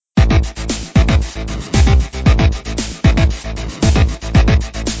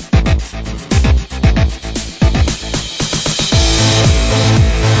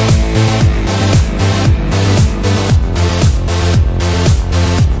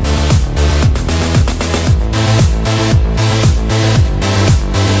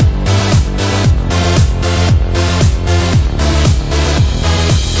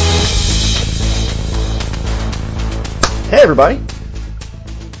everybody.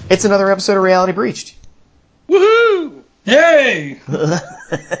 It's another episode of Reality Breached. Woohoo! Hey!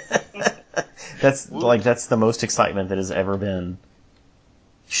 That's the most excitement that has ever been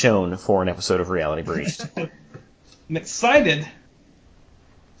shown for an episode of Reality Breached. I'm excited.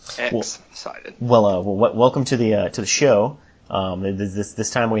 Excited. Well, welcome to the show. This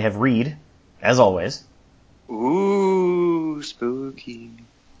time we have Reed, as always. Ooh, spooky.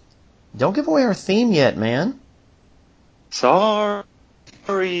 Don't give away our theme yet, man. Sorry,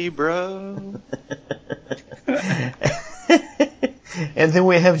 bro. And then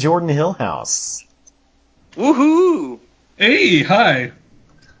we have Jordan Hillhouse. Woohoo! Hey, hi.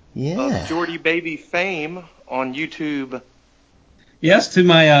 Yeah. Of Jordy Baby fame on YouTube. Yes, to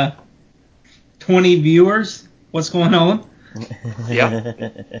my 20 viewers. What's going on? Yeah.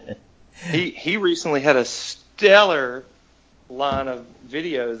 He recently had a stellar line of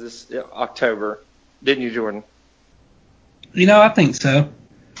videos this October, didn't you, Jordan? You know, I think so.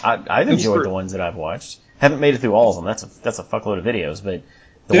 I've enjoyed the ones that I've watched. Haven't made it through all of them. That's a fuckload of videos, but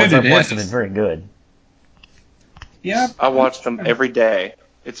the ones I've watched have been very good. Yeah. I watch them every day.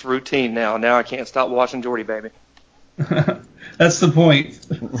 It's routine now. Now I can't stop watching Jordy Baby. That's the point.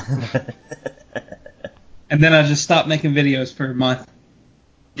 And then I just stopped making videos for a month.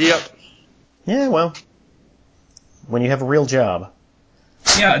 Yep. Yeah, well, when you have a real job.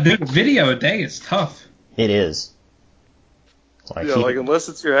 Yeah, dude, a video a day is tough. It is. Like unless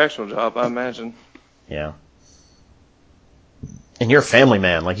it's your actual job, I imagine. Yeah. And you're a family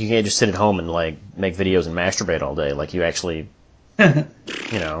man. Like, you can't just sit at home and, like, make videos and masturbate all day. Like, you actually, you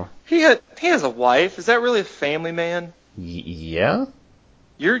know. He has a wife. Is that really a family man? Yeah?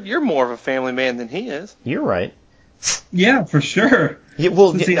 You're more of a family man than he is. You're right. Yeah, for sure. Yeah, well,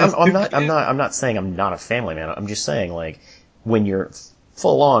 I'm not saying I'm not a family man. I'm just saying, like, when you're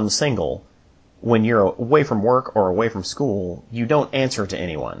full on single, when you're away from work or away from school, you don't answer to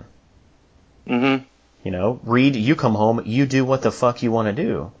anyone. Mm-hmm. You know, Reed, you come home, you do what the fuck you want to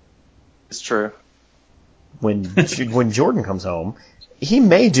do. It's true. When Jordan comes home, he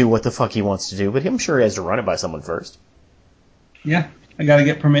may do what the fuck he wants to do, but I'm sure he has to run it by someone first. Yeah, I gotta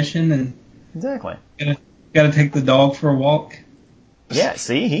get permission and Exactly. gotta take the dog for a walk. Yeah,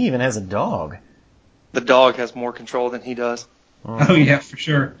 see, he even has a dog. The dog has more control than he does. Oh yeah, for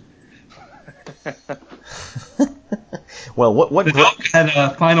sure. Well, what the dog had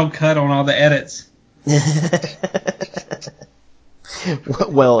a final cut on all the edits.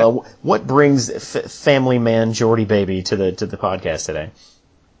 Well, what brings family man Jordy Baby to the podcast today?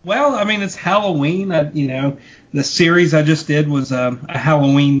 Well, I mean, it's Halloween. The series I just did was a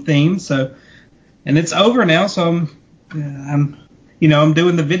Halloween theme, and it's over now. So I'm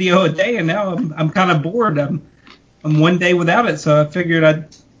doing the video a day, and now I'm kind of bored. I'm one day without it, so I figured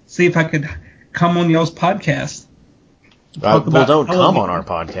I'd see if I could come on y'all's podcast. Well, don't come on our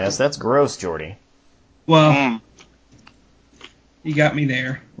podcast. That's gross, Jordy. Well, you got me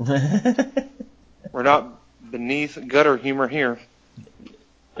there. We're not beneath gutter humor here.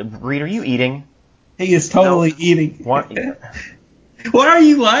 Reed, are you eating? He is totally eating. Why are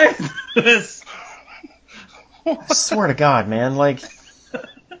you laughing at this? I swear to God, man, like,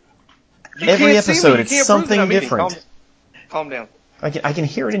 every episode it's something different. Calm down. I can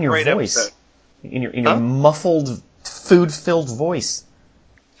hear it in your voice. Episode. In your muffled, food-filled voice.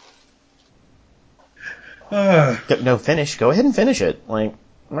 No, finish. Go ahead and finish it. Like,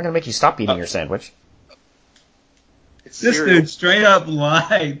 I'm not gonna make you stop eating your sandwich. This dude straight up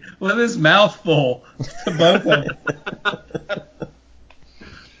lied with his mouth full to both of them.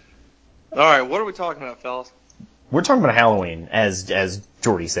 All right, what are we talking about, fellas? We're talking about Halloween, as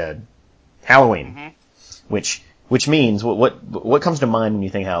Jordy said. Halloween, which means what comes to mind when you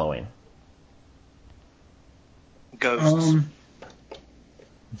think Halloween? Ghosts.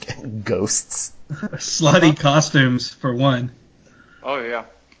 Ghosts. Slutty costumes, for one. Oh, yeah.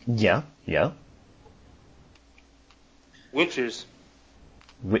 Yeah. Witches.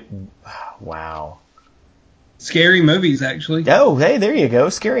 Wow. Scary movies, actually. Oh, hey, there you go.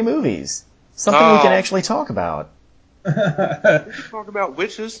 Scary movies. Something we can actually talk about. Talk about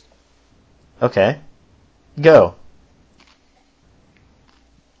witches. Okay. Go.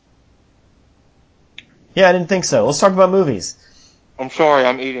 Yeah, I didn't think so. Let's talk about movies. I'm sorry,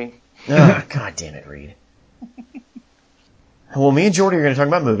 I'm eating. Oh, God damn it, Reed. Well, me and Jordy are going to talk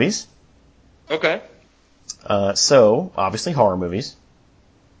about movies. Okay. So, obviously horror movies.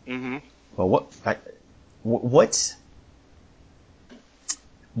 Mm-hmm. Well,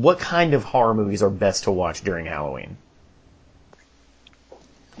 what kind of horror movies are best to watch during Halloween?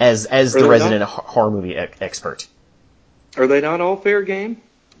 As the resident horror movie expert. Are they not all fair game?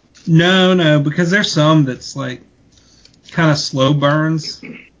 No, because there's some that's like kind of slow burns.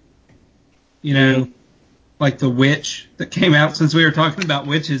 You know, like The Witch that came out, since we were talking about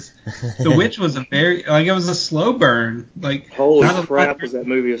witches. The Witch was it was a slow burn. Like, holy crap, was that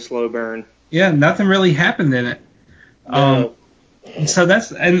movie a slow burn? Yeah, nothing really happened in it. No. So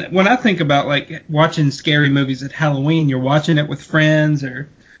and when I think about like watching scary movies at Halloween, you're watching it with friends or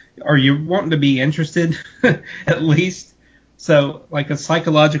you're wanting to be interested at least. So like a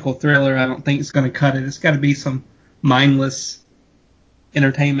psychological thriller, I don't think it's going to cut it. It's got to be some mindless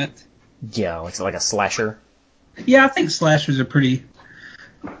entertainment. Yeah, it's like a slasher. Yeah, I think slashers are pretty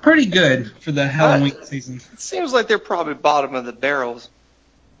good for the Halloween season. It seems like they're probably bottom of the barrels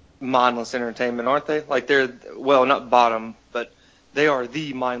mindless entertainment, aren't they? Like they're, well, not bottom, but they are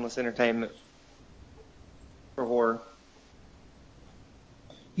the mindless entertainment for horror.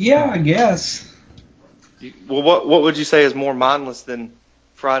 Yeah, I guess. Well, what would you say is more mindless than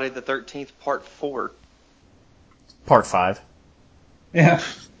Friday the 13th Part 4? Part 5. Yeah.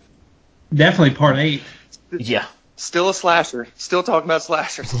 Definitely Part 8. Yeah. Still a slasher. Still talking about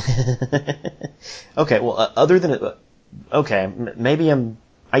slashers. Okay, well, other than... Okay, maybe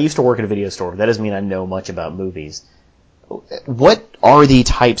I used to work at a video store. That doesn't mean I know much about movies. What are the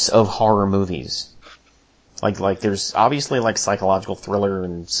types of horror movies? Like there's obviously like psychological thriller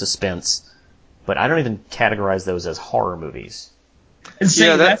and suspense, but I don't even categorize those as horror movies. And see,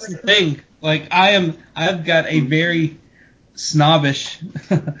 that's the thing. Like I've got a very snobbish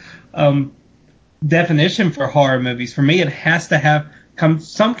definition for horror movies. For me, it has to have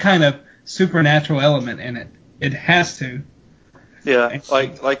some kind of supernatural element in it. It has to. Yeah,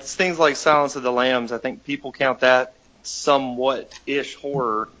 like things like Silence of the Lambs. I think people count that somewhat-ish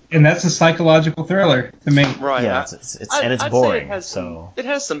horror. And that's a psychological thriller to me. Right. Yeah, it's boring. It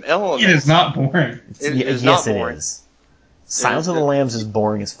has some elements. It is not boring. Yes, it is. Silence of the Lambs is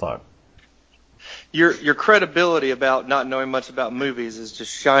boring as fuck. Your credibility about not knowing much about movies is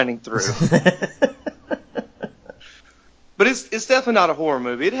just shining through. But it's definitely not a horror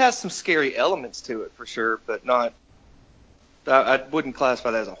movie. It has some scary elements to it for sure, but not. I wouldn't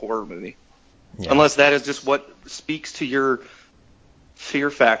classify that as a horror movie, unless that is just what speaks to your fear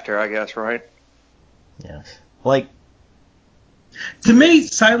factor, I guess, right? Yeah, like to me,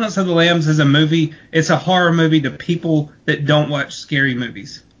 Silence of the Lambs is a movie. It's a horror movie to people that don't watch scary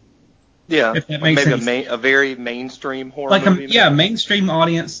movies. Yeah, if that makes sense. A very mainstream horror movie. Mainstream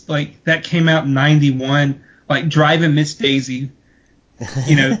audience, like that came out in '91, like Driving Miss Daisy.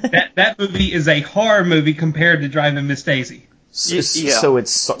 You know, that movie is a horror movie compared to Driving Miss Daisy. So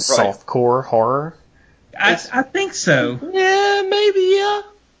it's softcore horror? I think so. Yeah, maybe, yeah.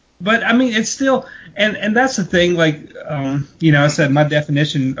 But I mean, it's still, and that's the thing. Like, I said my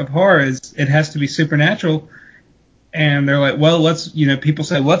definition of horror is it has to be supernatural. And they're like, well, people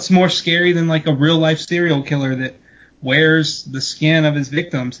say, what's more scary than like a real life serial killer that wears the skin of his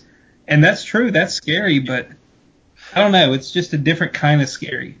victims? And that's true. That's scary, but I don't know. It's just a different kind of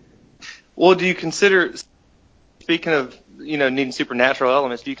scary. Well, do you consider, speaking of, needing supernatural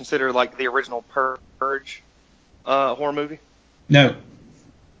elements, do you consider like the original Purge horror movie? No.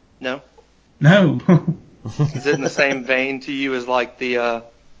 No? No. Is it in the same vein to you as like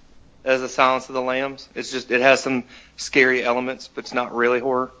as the Silence of the Lambs? It's just, it has some scary elements, but it's not really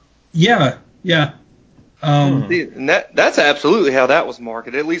horror? Yeah. And that's absolutely how that was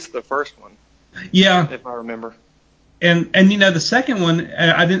marketed, at least the first one. Yeah. If I remember. And the second one,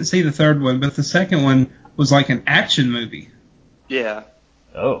 I didn't see the third one, but the second one was like an action movie. Yeah.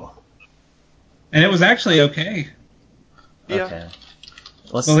 Oh. And it was actually okay. Yeah. Okay.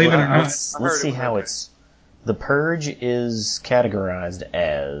 Let's see how it's... The Purge is categorized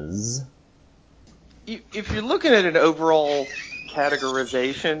as... If you're looking at an overall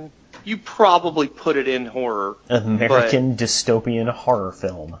categorization, you probably put it in horror. American dystopian horror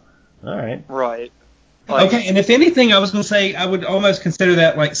film. All right. Right. Okay, and if anything, I was going to say I would almost consider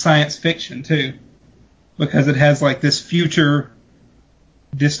that like science fiction too, because it has like this future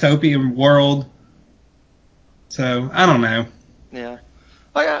dystopian world. So I don't know. Yeah,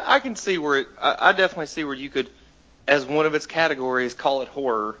 I can see where I definitely see where you could, as one of its categories, call it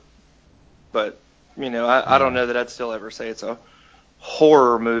horror. But I don't know that I'd still ever say it's a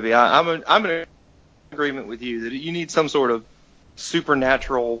horror movie. I'm in agreement with you that you need some sort of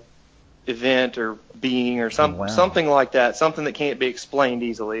supernatural event or being or something like that, something that can't be explained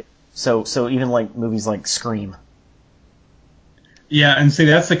easily. So even like movies like Scream. Yeah, and see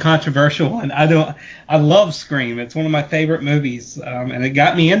that's the controversial one. I love Scream. It's one of my favorite movies, and it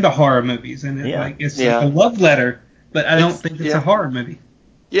got me into horror movies. And it's like a love letter, but I don't think it's a horror movie.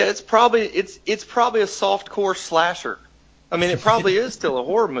 Yeah, it's probably a softcore slasher. I mean, it probably is still a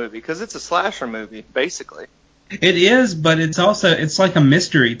horror movie because it's a slasher movie, basically. It is, but it's like a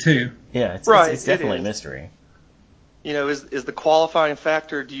mystery too. Yeah, it's Right, it's definitely a it is. mystery. You know, is the qualifying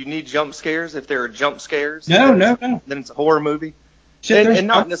factor? Do you need jump scares? If there are jump scares, No, then no. then it's a horror movie. Shit, there's And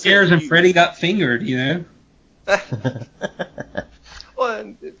not jump scares and necessarily. Freddy got fingered, you know?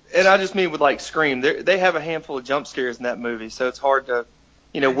 Well, and I just mean with like Scream, they have a handful of jump scares in that movie, so it's hard to,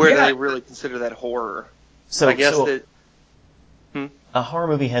 where Yeah. they really consider that horror. So I guess so that. a horror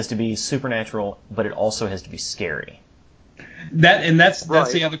movie has to be supernatural, but it also has to be scary. That's Right.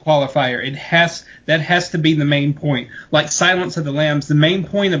 the other qualifier. That has to be the main point. Like Silence of the Lambs, the main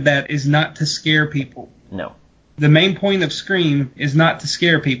point of that is not to scare people. No. The main point of Scream is not to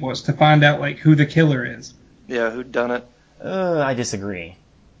scare people. It's to find out like who the killer is. Yeah, who'd done it? I disagree.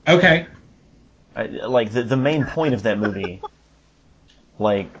 Okay. Like the main point of that movie,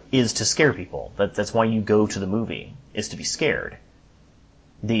 like, is to scare people. That's why you go to the movie, is to be scared.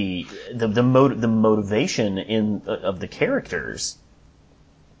 The motivation of the characters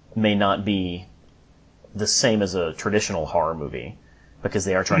may not be the same as a traditional horror movie, because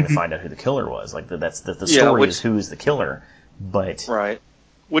they are trying to find out who the killer was. Like the story is who is the killer, but Right.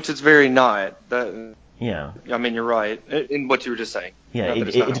 Which it's very not. That, yeah, I mean, you're right in what you were just saying. yeah, Not that it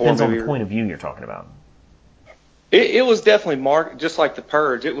it's not a depends horror on the movie. point of view you're talking about. It was definitely just like The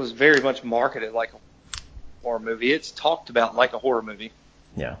Purge. It was very much marketed like a horror movie. It's talked about like a horror movie.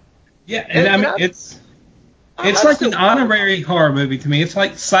 Yeah. Yeah, and I mean it's like an honorary horror movie to me. It's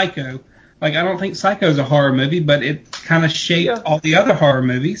like Psycho. Like I don't think Psycho's a horror movie, but it kind of shaped all the other horror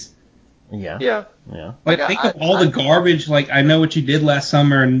movies. Yeah. Yeah. Yeah. Like think of all the garbage, like I Know What You Did Last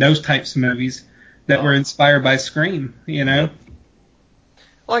Summer and those types of movies that were inspired by Scream, you know?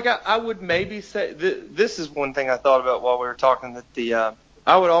 Like I would maybe say this is one thing I thought about while we were talking, that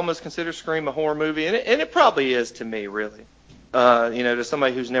I would almost consider Scream a horror movie, and it probably is to me, really. To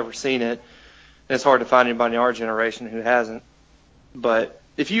somebody who's never seen it, and it's hard to find anybody in our generation who hasn't. But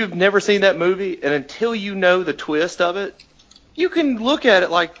if you've never seen that movie, and until you know the twist of it, you can look at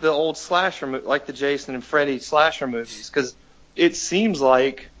it like the old slasher, like the Jason and Freddy slasher movies, because it seems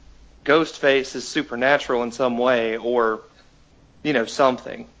like Ghostface is supernatural in some way, or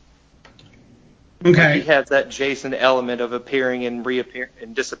something. Okay. Like he has that Jason element of appearing and reappearing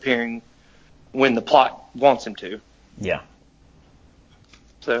and disappearing when the plot wants him to. Yeah.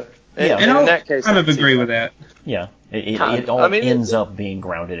 So, Yeah. and in that case, I kind of agree with that. Yeah. It all ends up being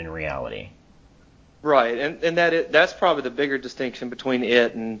grounded in reality. Right, and that's probably the bigger distinction between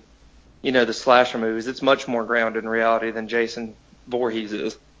it and the slasher movies. It's much more grounded in reality than Jason Voorhees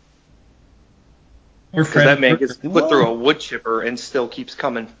is. Or Because that man Freddy. gets put through a wood chipper and still keeps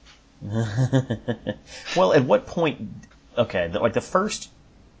coming. Well, at what point? Okay, like the first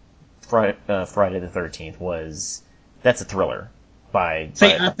Friday the 13th that's a thriller by.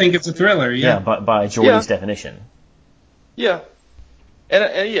 I think it's a thriller. Yeah, Yeah. by Jordy's definition. Yeah,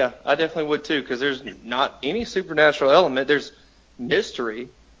 and yeah, I definitely would too, because there's not any supernatural element. There's mystery,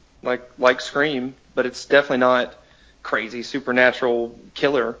 like Scream, but it's definitely not crazy supernatural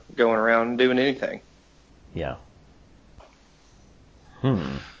killer going around and doing anything. Yeah.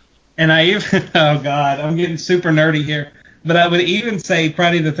 And I even, oh God, I'm getting super nerdy here, but I would even say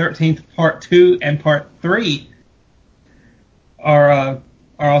Friday the 13th Part 2 and Part 3 are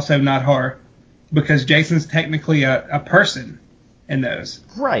also not horror, because Jason's technically a person in those.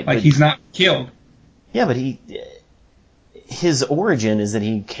 Right. Like but, he's not killed. Yeah, but his origin is that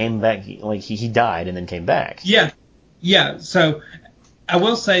he came back, he died and then came back. Yeah. Yeah. So I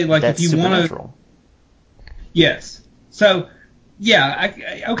will say, like, That's if you want to. supernatural. Yes. So, yeah,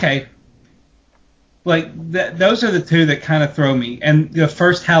 okay. Like, those are the two that kind of throw me. And the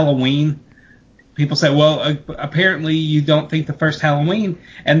first Halloween, people say, well, apparently you don't think the first Halloween.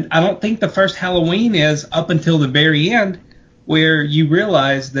 And I don't think the first Halloween is up until the very end, where you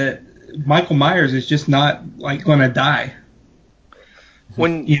realize that Michael Myers is just not, like, going to die.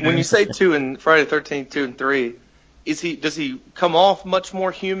 When you say 2 and Friday the 13th, 2 and 3, does he come off much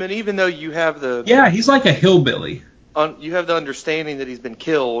more human, even though you have Yeah, he's like a hillbilly. You have the understanding that he's been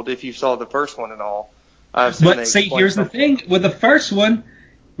killed if you saw the first one and all. But see, here's the thing. With the first one,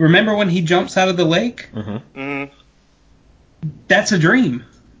 remember when he jumps out of the lake? Mm-hmm. That's a dream.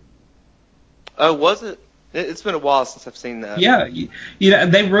 Oh, was it? It's been a while since I've seen that. Yeah,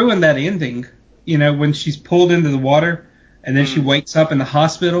 they ruined that ending. When she's pulled into the water and then she wakes up in the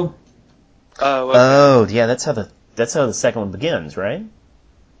hospital. Oh, okay. Oh, yeah, that's how the second one begins, right?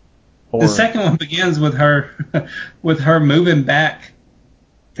 The second one begins with her moving back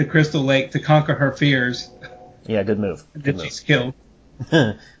to Crystal Lake to conquer her fears. Yeah, good move. Then she's killed.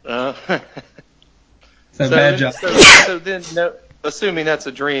 So bad job. So then, assuming that's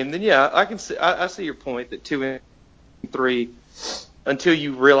a dream, then yeah, I can see. I see your point that 2 and 3, until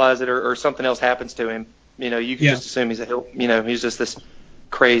you realize it or something else happens to him, you can just assume he's just this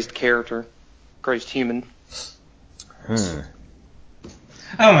crazed character, crazed human. I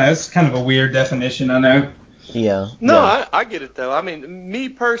don't know. It's kind of a weird definition, I know. Yeah. No, yeah. I get it though. I mean, me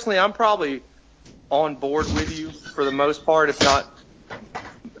personally, I'm probably on board with you for the most part, if not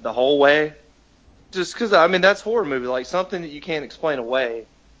the whole way. Just because, I mean, that's horror movie, like something that you can't explain away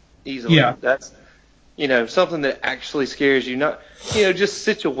easily. Yeah. That's, something that actually scares you. Not, just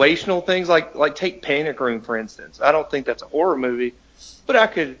situational things like take Panic Room, for instance. I don't think that's a horror movie, but I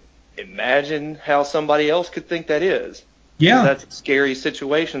could imagine how somebody else could think that is. Yeah. That's a scary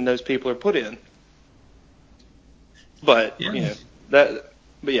situation those people are put in. But,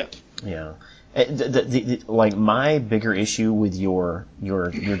 but yeah. Yeah. Like my bigger issue with your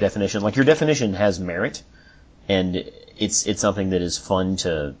definition, like your definition has merit, and it's something that is fun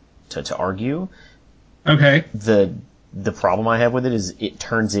to argue. Okay. The problem I have with it is it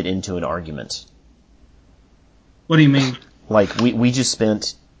turns it into an argument. What do you mean? Like we just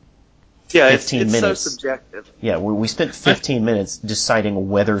spent 15 it's minutes. So subjective. Yeah, we spent 15 minutes deciding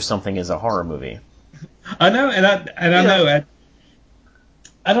whether something is a horror movie. I know, and I know.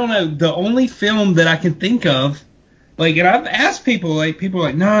 I don't know. The only film that I can think of, like, and I've asked people are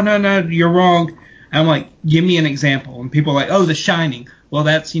like, no, you're wrong. And I'm like, give me an example. And people are like, oh, The Shining. Well,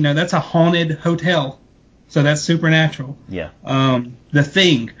 that's a haunted hotel, so that's supernatural. Yeah. The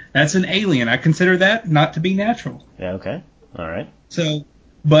Thing, that's an alien. I consider that not to be natural. Yeah. Okay. All right. So,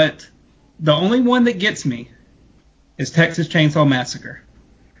 but the only one that gets me is Texas Chainsaw Massacre.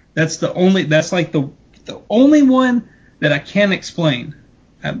 That's like the only one that I can explain.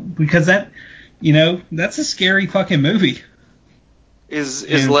 Because that's a scary fucking movie.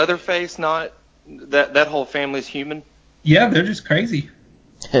 Is Leatherface not that whole family's human? Yeah, they're just crazy.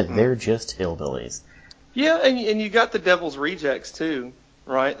 They're just hillbillies. Yeah, and you got the Devil's Rejects too,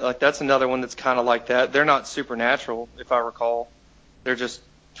 right? Like that's another one that's kind of like that. They're not supernatural, if I recall. They're just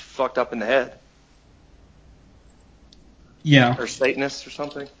fucked up in the head. Yeah. Or Satanists or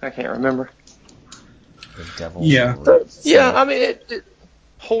something. I can't remember. The Devil's Rejects. Yeah, I mean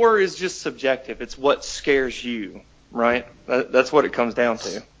horror is just subjective. It's what scares you, right? That's what it comes down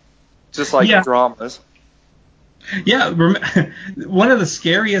to. Just like dramas. Yeah, one of the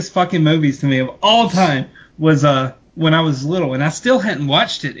scariest fucking movies to me of all time was when I was little, and I still hadn't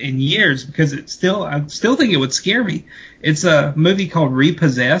watched it in years because I still think it would scare me. It's a movie called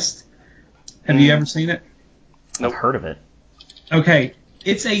Repossessed. Have you ever seen it? I've heard of it. Okay,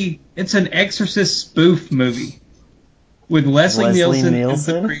 it's an Exorcist spoof movie with Leslie Nielsen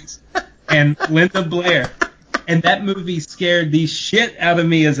and Linda Blair, and that movie scared the shit out of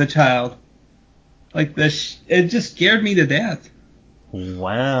me as a child. Like it just scared me to death.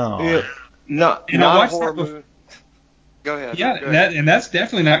 Wow. Yeah, not a horror movie. Go ahead. Yeah, go ahead. That's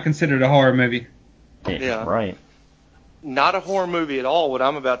definitely not considered a horror movie. Yeah. Right. Not a horror movie at all, what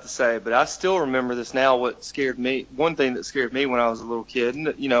I'm about to say, but I still remember this now. What scared me, one thing that scared me when I was a little kid, and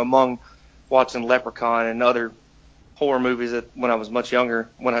among watching Leprechaun and other horror movies when I was much younger,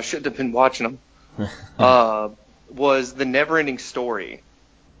 when I shouldn't have been watching them, was The Neverending Story.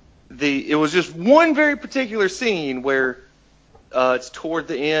 It was just one very particular scene where it's toward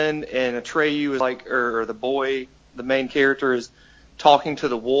the end, and Atreyu is or the boy, the main character, is talking to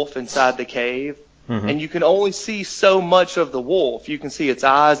the wolf inside the cave. Mm-hmm. And you can only see so much of the wolf. You can see its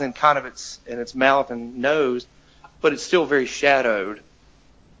eyes and kind of its mouth and nose, but it's still very shadowed.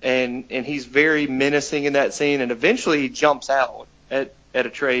 And he's very menacing in that scene. And eventually he jumps out at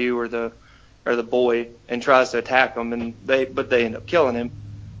Atreyu or the boy and tries to attack him. And they end up killing him.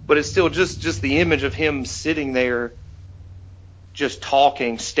 But it's still just the image of him sitting there, just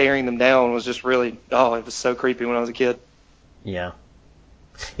talking, staring them down was just really it was so creepy when I was a kid. Yeah.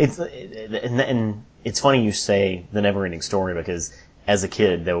 And it's funny you say The Neverending Story because as a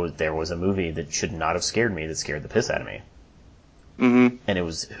kid there was a movie that should not have scared me that scared the piss out of me. Mm-hmm. And it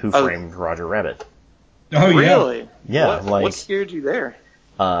was Who Framed Roger Rabbit. Oh yeah. Really? Yeah. What scared you there?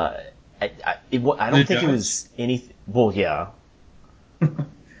 I don't think it was anything. Well, yeah.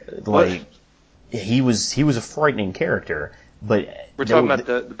 Like he was a frightening character, but we're talking about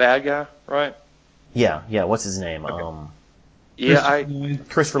the bad guy, right? Yeah. What's his name? Okay.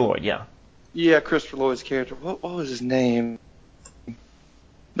 Christopher Lloyd. Yeah. Yeah, Christopher Lloyd's character. What was his name?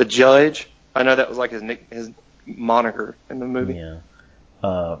 The Judge. I know that was like his moniker in the movie.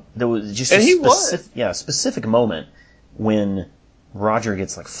 Yeah. There was just a specific moment when Roger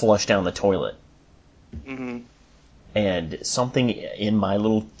gets like flushed down the toilet. Mm-hmm. And something in my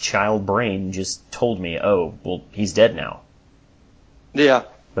little child brain just told me, oh, well, he's dead now. Yeah.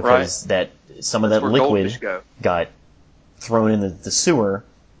 because some of That's that where liquid goldfish go. got thrown in the sewer,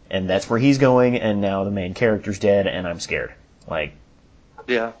 and that's where he's going, and now the main character's dead, and I'm scared. Like,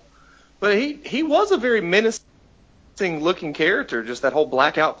 Yeah. But he was a very menacing looking character, just that whole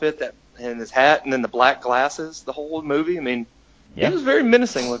black outfit and his hat and then the black glasses, the whole movie. I mean, yeah, he was very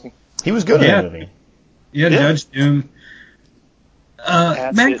menacing looking. he was good in Yeah. the movie. Yeah, Yeah. Judge Doom.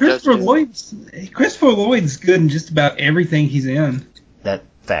 Hatchet, Man, Christopher Judge Lloyd's good in just about everything he's in. That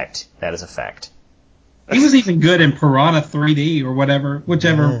is a fact. He was even good in Piranha 3D or whichever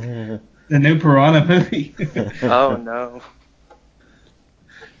the new Piranha movie. Oh no.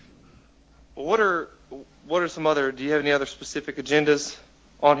 What are some other? Do you have any other specific agendas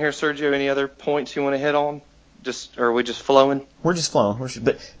on here, Sergio? Any other points you want to hit on? Or are we just flowing? We're just flowing.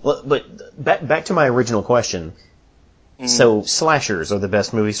 But back to my original question. So slashers are the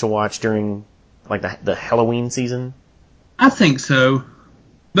best movies to watch during like the Halloween season? I think so.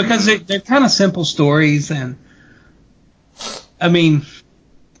 Because they're kind of simple stories, and I mean,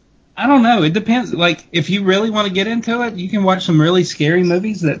 I don't know. It depends. Like, if you really want to get into it, you can watch some really scary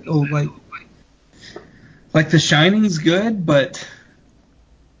movies that will like The Shining's good, but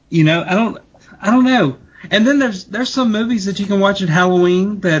I don't know. And then there's some movies that you can watch at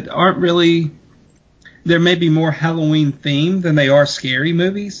Halloween that aren't really. There may be more Halloween themed than they are scary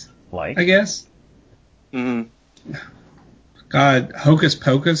movies. Like, I guess. Mm-hmm. God, Hocus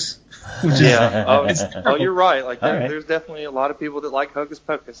Pocus. Yeah. Oh, you're right. Like All right. there's definitely a lot of people that like Hocus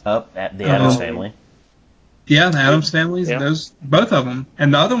Pocus. Up at the Addams Family. Yeah, the Addams Families, Yeah. those both of them,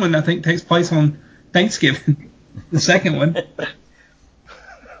 and the other one I think takes place on Thanksgiving. The second one.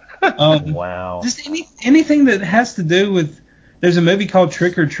 Wow. Just anything that has to do with. There's a movie called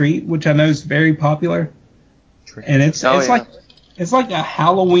Trick or Treat, which I know is very popular, and it's like a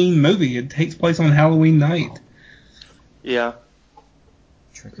Halloween movie. It takes place on Halloween night. Yeah.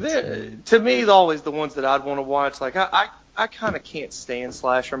 To me, always the ones that I'd want to watch. Like I kind of can't stand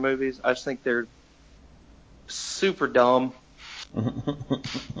slasher movies. I just think they're super dumb.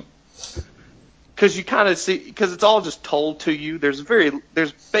 Because you kind of see, because it's all just told to you. There's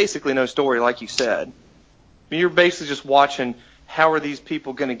basically no story, like you said. You're basically just watching how are these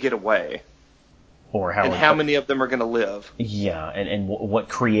people going to get away, Or how many of them are going to live. Yeah, and what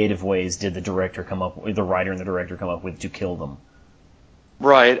creative ways did the writer and the director come up with to kill them?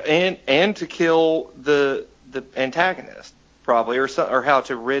 Right, and to kill the antagonist probably, or how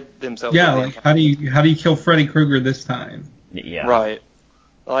to rid themselves. Yeah, of like how do you kill Freddy Krueger this time? Yeah. Right.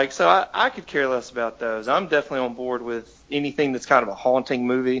 Like, so I could care less about those. I'm definitely on board with anything that's kind of a haunting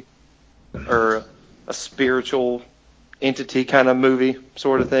movie or a spiritual entity kind of movie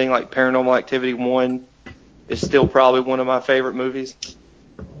sort of thing. Like Paranormal Activity 1 is still probably one of my favorite movies.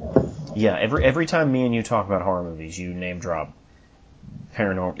 Yeah, every time me and you talk about horror movies, you name drop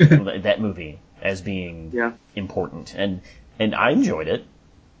Paranormal that movie as being important, and I enjoyed it,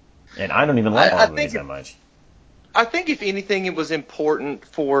 and I don't even like horror movies that much. I think if anything, it was important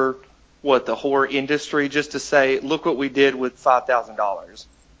for the horror industry just to say, look what we did with $5,000.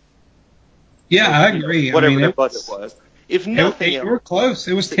 Yeah, I agree. Whatever their budget was. If nothing else, you were close.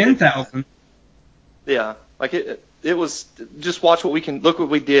 It was 10,000. Yeah, like it was just look what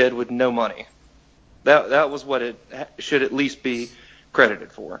we did with no money. That was what it should at least be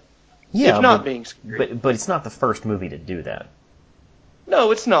credited for. Yeah, if not being scary. But it's not the first movie to do that.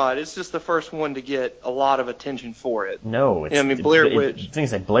 No, it's not. It's just the first one to get a lot of attention for it. No, it's. Blair Witch. The thing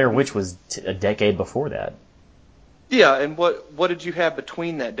is that Blair Witch was a decade before that. Yeah, and what did you have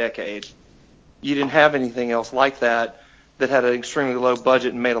between that decade? You didn't have anything else like that had an extremely low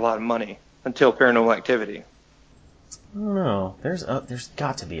budget and made a lot of money until Paranormal Activity. No, there's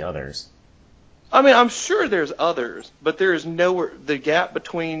got to be others. I mean, I'm sure there's others, but there is nowhere. The gap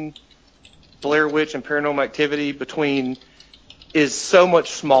between Blair Witch and Paranormal Activity is so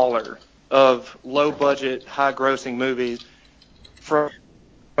much smaller of low budget, high grossing movies from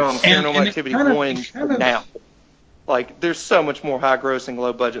Paranormal Activity 1 to now. Like, there's so much more high grossing,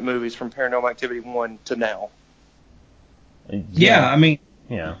 low budget movies from Paranormal Activity 1 to now. Yeah, I mean,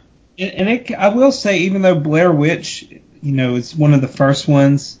 yeah. And I will say, even though Blair Witch, is one of the first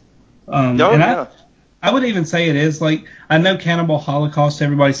ones, I would even say it is. Like, I know Cannibal Holocaust,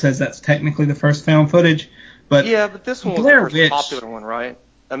 everybody says that's technically the first found footage, but this one was Blair the first Witch, popular one, right?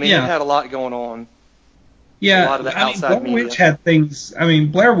 I mean, it had a lot going on. Yeah, a lot of the outside Blair Witch had things. I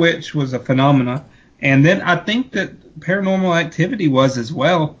mean, Blair Witch was a phenomena, and then I think that Paranormal Activity was as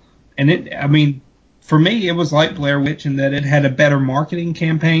well. And for me, it was like Blair Witch in that it had a better marketing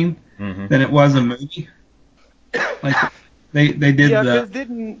campaign than it was a movie. Like they did. Yeah, because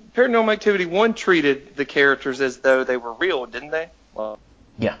didn't Paranormal Activity 1 treated the characters as though they were real, didn't they?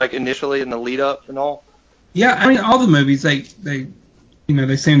 Yeah. Like initially in the lead up and all. Yeah, I mean, all the movies, they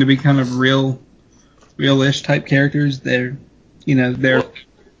seem to be kind of real-ish type characters. Their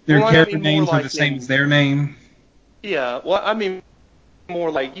character names are the same as their name. Yeah, well, I mean,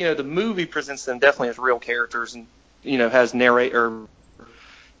 more like, the movie presents them definitely as real characters and, has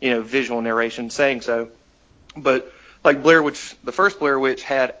visual narration saying so. But like Blair Witch, the first Blair Witch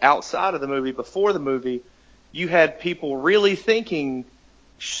had outside of the movie, before the movie, you had people really thinking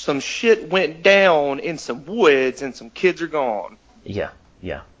some shit went down in some woods and some kids are gone. Yeah.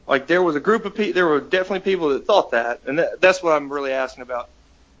 Like there was a group of people, there were definitely people that thought that, and that's what I'm really asking about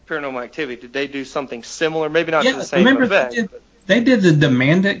Paranormal Activity. Did they do something similar? Maybe not to the same effect. They did the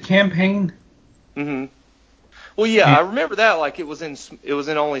Demand It campaign. Mm-hmm. Well, yeah, I remember that. Like it was in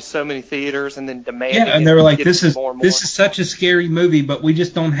only so many theaters, and then demanding. Yeah, and they were like, "This is more. This is such a scary movie, but we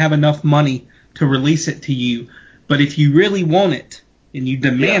just don't have enough money to release it to you. But if you really want it and you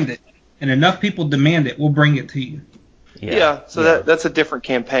demand it, and enough people demand it, we'll bring it to you." Yeah, so that's a different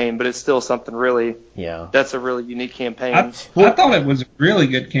campaign, but it's still something really. Yeah. That's a really unique campaign. I thought it was a really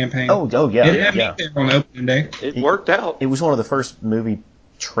good campaign. Oh yeah. It had me there on opening day. It worked out. It was one of the first movie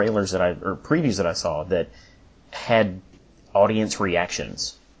trailers or previews that I saw that had audience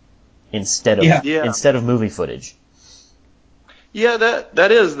reactions instead of movie footage. Yeah,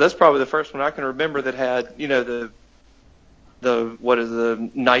 that's probably the first one I can remember that had the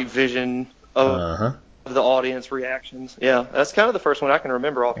night vision of the audience reactions. Yeah, that's kind of the first one I can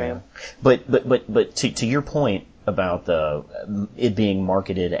remember offhand. Yeah. But to your point about it being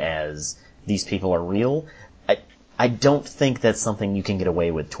marketed as these people are real, I don't think that's something you can get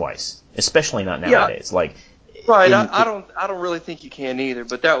away with twice, especially not nowadays. Yeah. Like. Right, I don't really think you can either.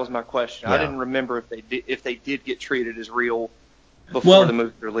 But that was my question. Yeah. I didn't remember if they did get treated as real before the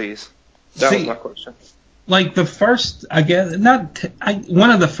movie release. That was my question. Like the first, I guess,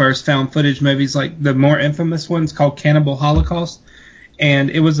 one of the first found footage movies, like the more infamous ones, called Cannibal Holocaust, and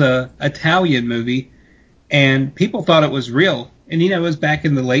it was a Italian movie, and people thought it was real, and it was back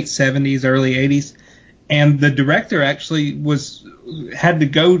in the late 70s, early 80s, and the director actually had to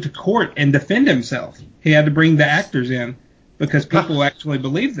go to court and defend himself. He had to bring the actors in because people actually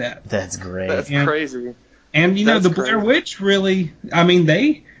believed that. That's great. That's crazy. And the Blair Witch really, I mean,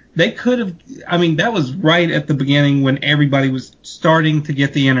 they could have, I mean, that was right at the beginning when everybody was starting to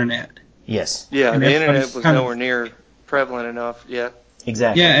get the internet. Yes. Yeah, the internet was nowhere near prevalent enough yet.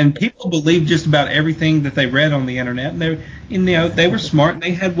 Exactly. Yeah, and people believed just about everything that they read on the internet, and they were smart and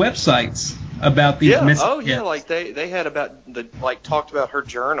they had websites about these missing kids. Yeah, like they had talked about her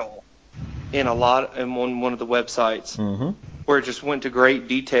journal in one of the websites, where it just went to great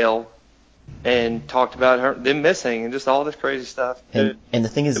detail and talked about them missing and just all this crazy stuff. And the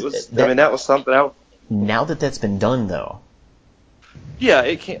thing is, that was something else. Now that's been done though. Yeah,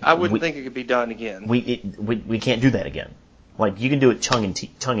 it can't. I wouldn't think it could be done again. We can't do that again. Like you can do it tongue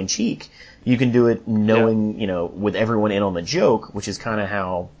in cheek. You can do it knowing, with everyone in on the joke, which is kind of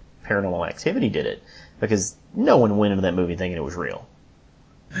how Paranormal Activity did it, because no one went into that movie thinking it was real.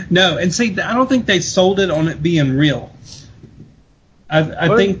 No, and see, I don't think they sold it on it being real.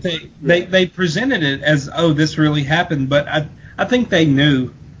 I think they presented it as, oh, this really happened, but I think they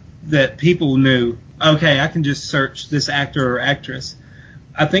knew that people knew, okay, I can just search this actor or actress.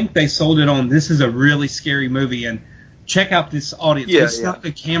 I think they sold it on, this is a really scary movie, and check out this audience. We stuck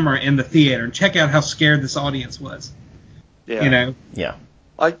a camera in the theater, and check out how scared this audience was. Yeah. Yeah.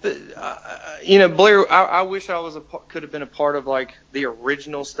 Like Blair. I wish I could have been a part of like the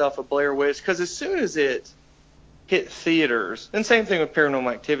original stuff of Blair Witch, because as soon as it hit theaters, and same thing with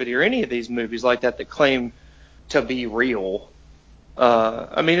Paranormal Activity or any of these movies like that claim to be real.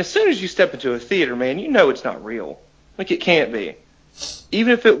 I mean, as soon as you step into a theater, man, it's not real. Like it can't be.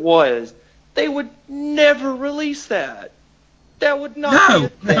 Even if it was, they would never release that. That would not be a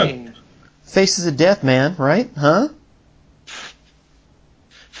thing. No. Faces of Death, man, right? Huh?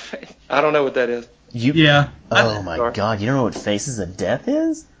 I don't know what that is. Oh my God! You don't know what Faces of Death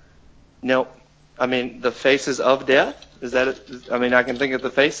is? Nope. I mean, the Faces of Death. Is that it? I mean, I can think of the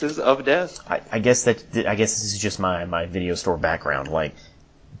Faces of Death. I guess this is just my video store background. Like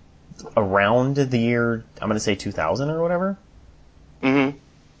around the year, I'm gonna say 2000 or whatever.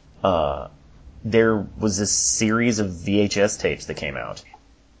 Mm-hmm. There was this series of VHS tapes that came out.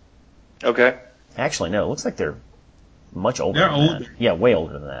 Okay. Actually, no. It looks like they're much older. They're than older. that. Yeah, way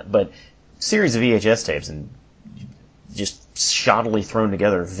older than that. But series of VHS tapes and just shoddily thrown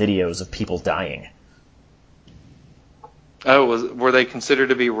together videos of people dying. Oh, were they considered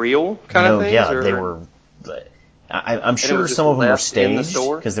to be real kind of things? Yeah, they were. I'm sure some of them were staged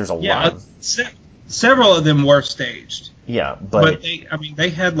because there's a lot of. several of them were staged. Yeah, But they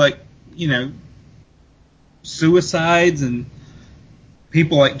had like, suicides and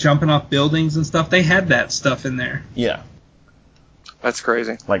people like jumping off buildings and stuff. They had that stuff in there. yeah, That's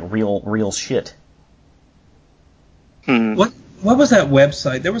crazy. like real shit. What was that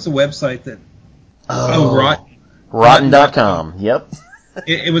website? There was a website that Rotten.com. Yep.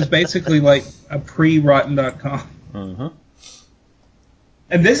 it was basically like a pre-Rotten.com. Mm-hmm.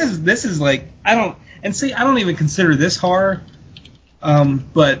 And this is like I don't even consider this horror.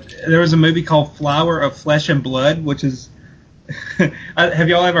 But there was a movie called Flower of Flesh and Blood, which is have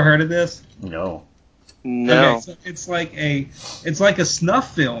y'all ever heard of this? No. No. Okay, so it's like a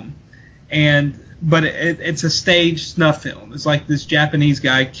snuff film, but it's a staged snuff film. It's like this Japanese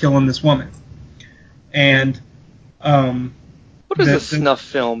guy killing this woman, and What is a snuff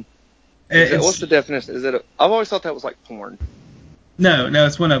film? What's the definition? I've always thought that was like porn. No,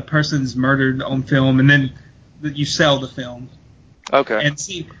 it's when a person's murdered on film and then you sell the film. Okay.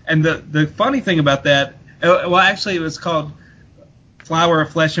 And the funny thing about that, well, actually, it was called Flower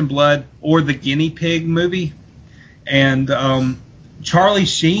of Flesh and Blood or the Guinea Pig movie, and Charlie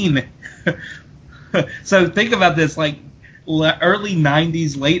Sheen. So think about this, like early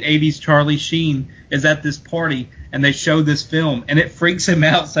 '90s, late '80s, Charlie Sheen is at this party and they show this film and it freaks him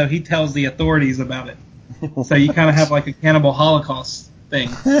out, so he tells the authorities about it. So you kind of have like a cannibal Holocaust thing,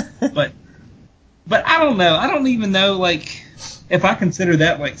 but I don't know. I don't even know like if I consider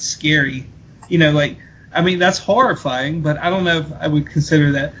that like scary. That's horrifying, but I don't know if I would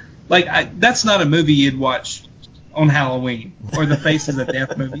consider that that's not a movie you'd watch on Halloween or the Faces of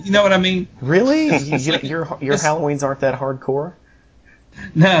Death movie. You know what I mean? Really? Your Halloweens aren't that hardcore?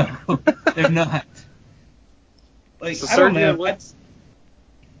 No, they're not. Like So I don't know.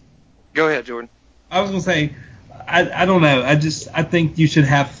 Go ahead, Jordan. I was gonna say, I don't know. I think you should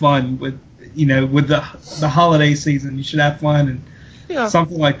have fun with the holiday season. You should have fun, and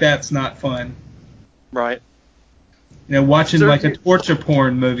something like that's not fun. Right. Watching like a torture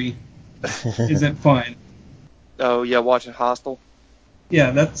porn movie isn't fun. Oh yeah, watching Hostel.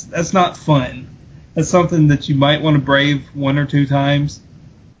 Yeah, that's not fun. That's something that you might want to brave one or two times.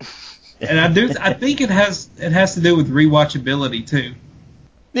 And I think it has to do with rewatchability too.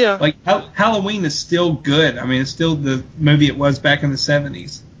 Yeah. Like Halloween is still good. I mean, it's still the movie it was back in the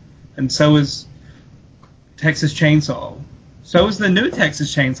 70s. And so is Texas Chainsaw. So is the new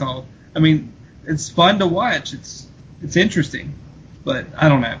Texas Chainsaw. I mean, it's fun to watch. It's interesting. But I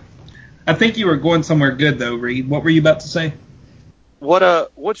don't know. I think you were going somewhere good though, Reed. What were you about to say?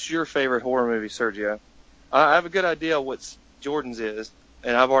 What's your favorite horror movie, Sergio? I have a good idea what Jordan's is,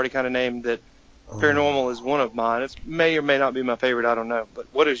 and I've already kind of named that Paranormal is one of mine. It may or may not be my favorite, I don't know. But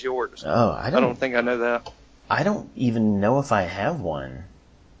what is yours? Oh, I don't think I know that. I don't even know if I have one.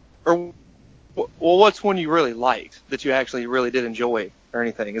 Or, well, what's one you really liked that you actually really did enjoy or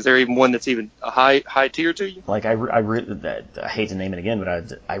anything? Is there even one that's even a high tier to you? Like I hate to name it again,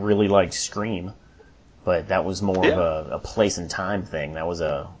 but I really liked Scream. But that was more of a place and time thing. That was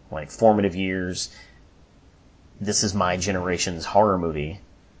a formative years. This is my generation's horror movie.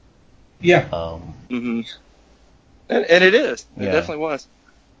 Yeah. And it is. It definitely was.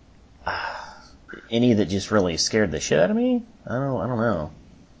 Any that just really scared the shit out of me? I don't know.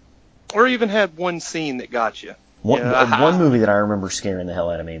 Or even had one scene that got you. One movie that I remember scaring the hell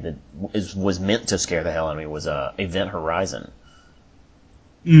out of me that was meant to scare the hell out of me was Event Horizon.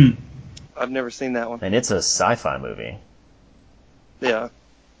 I've never seen that one. And it's a sci-fi movie. Yeah.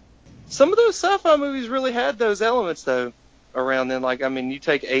 Some of those sci-fi movies really had those elements, though, around then. Like, I mean, you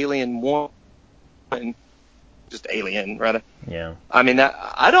take Alien 1 and just Alien, right? Yeah. I mean,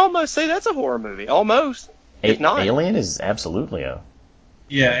 I'd almost say that's a horror movie. Almost. If not. Alien is absolutely a...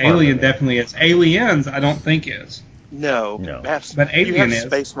 Yeah, Alien definitely is. Aliens, I don't think is. No. But Alien is.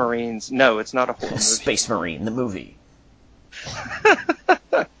 Space Marines. No, it's not a horror movie. Space Marine, the movie.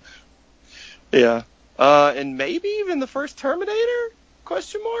 Yeah. And maybe even the first Terminator?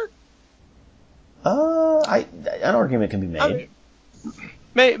 Question mark? An argument can be made. I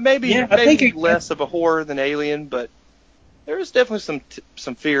mean, maybe less of a horror than Alien, but there was definitely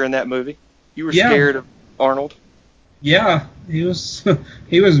some fear in that movie. You were scared of Arnold. Yeah, he was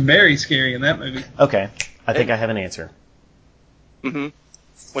very scary in that movie. Okay, I think I have an answer. Mm-hmm.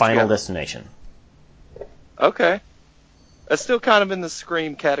 Final Destination. Okay. That's still kind of in the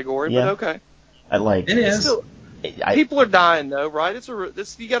Scream category, but okay. It is. People are dying though, right?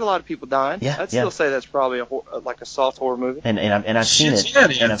 You got a lot of people dying. Yeah, I'd still say that's probably a soft horror movie. And I've seen it. Yeah.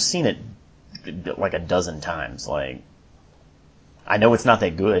 And I've seen it like a dozen times. Like, I know it's not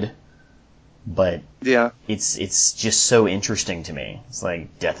that good, but yeah, it's just so interesting to me. It's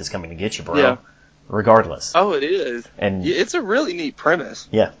like death is coming to get you, bro. Yeah. regardless. Oh, it is. And It's a really neat premise.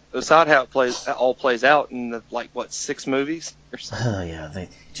 yeah. Aside how it all plays out in the 6 movies or something. Oh yeah, they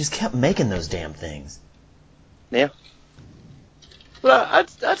just kept making those damn things. Yeah.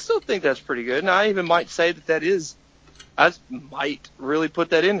 But I still think that's pretty good, and I even might say I might really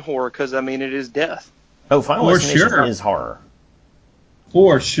put that in horror because I mean it is death. Oh, Final For Destination sure. is horror.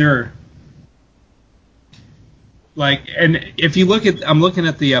 For sure. And if you look at, I'm looking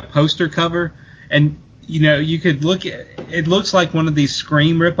at the poster cover, and you could look at, it looks like one of these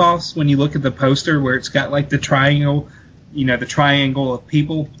Scream ripoffs when you look at the poster where it's got like the triangle, the triangle of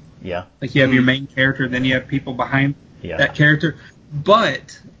people. Yeah. Like you have your main character, then you have people behind that character.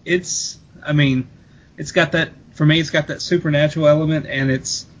 But it's got that, for me, it's got that supernatural element, and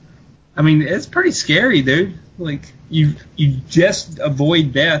it's pretty scary, dude. Like you just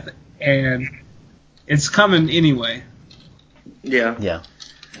avoid death, and it's coming anyway. Yeah. Yeah.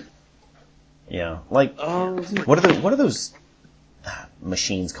 Yeah. Like, what are those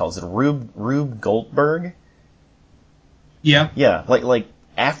machines called? Is it Rube Goldberg? Yeah. Yeah. Like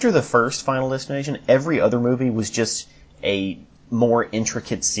after the first Final Destination, every other movie was just a more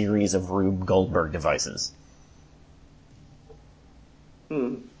intricate series of Rube Goldberg devices.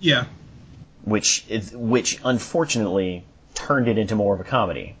 Yeah. Which unfortunately turned it into more of a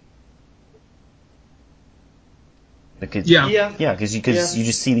comedy. Because because you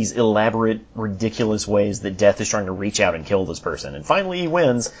just see these elaborate, ridiculous ways that Death is trying to reach out and kill this person, and finally he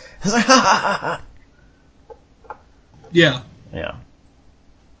wins. It's like, ha ha ha. Yeah. Yeah.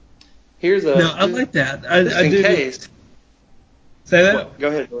 Here's a. No, I like that. I in do. Case. Say that. Go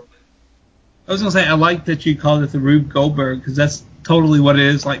ahead. I was gonna say I like that you called it the Rube Goldberg because that's totally what it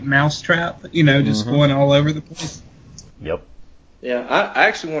is, like Mousetrap. Just going all over the place. Yep. Yeah, I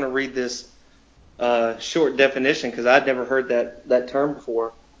actually want to read this short definition because I'd never heard that term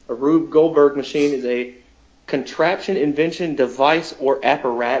before. A Rube Goldberg machine is a contraption, invention, device, or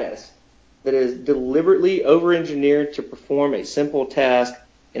apparatus that is deliberately over-engineered to perform a simple task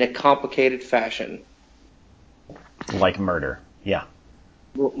in a complicated fashion. Like murder. Yeah.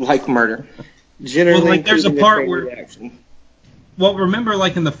 Like murder. Generally, well, like there's a part where. Reaction. Well, remember,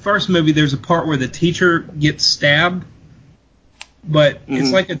 like in the first movie, there's a part where the teacher gets stabbed, but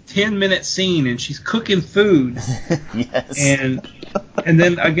it's like a 10-minute scene, and she's cooking food. Yes. And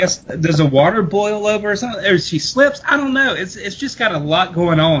then I guess does a water boil over or something, or she slips. I don't know. It's just got a lot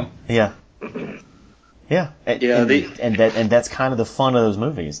going on. Yeah. Yeah. And that's kind of the fun of those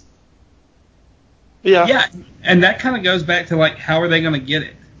movies. Yeah. Yeah, and that kind of goes back to like how are they going to get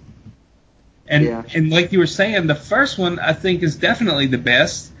it? And like you were saying, the first one I think is definitely the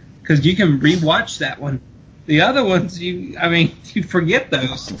best because you can rewatch that one. The other ones, you forget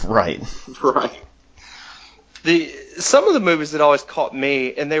those. Right. Right. Some of the movies that always caught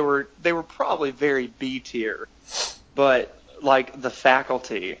me, and they were probably very B tier, but like The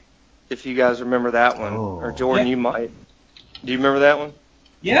Faculty, if you guys remember that one, or Jordan, you might. Do you remember that one?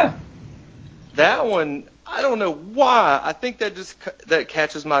 Yeah. That one, I don't know why. I think that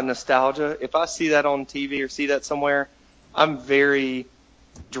catches my nostalgia. If I see that on TV or see that somewhere, I'm very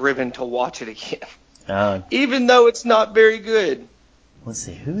driven to watch it again. Even though it's not very good. Let's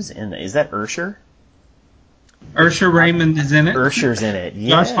see, who's in it? Is that Ursher? Ursher Raymond is in it. Ursher's in it.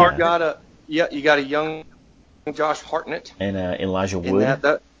 Yeah. Josh Hartnett. You got a young Josh Hartnett. And Elijah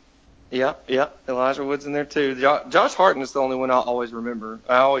Wood. Yeah, Elijah Wood's in there too. Josh Hartnett's the only one I always remember.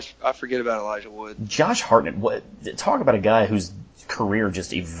 I forget about Elijah Wood. Josh Hartnett, talk about a guy whose career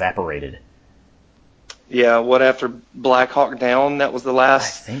just evaporated. Yeah, after Black Hawk Down, that was the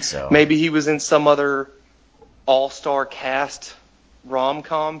last. I think so. Maybe he was in some other all-star cast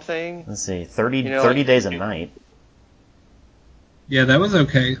rom-com thing. Let's see, 30 Days a Night. Yeah, that was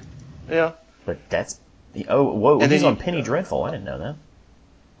okay. Yeah. But that's... he's on Penny Dreadful. I didn't know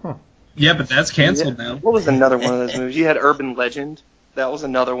that. Yeah, but that's canceled now. What was another one of those movies? You had Urban Legend. That was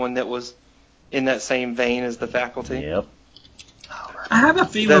another one that was in that same vein as The Faculty. Yep. I have a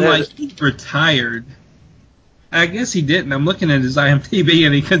feeling like he retired. I guess he didn't. I'm looking at his IMDb,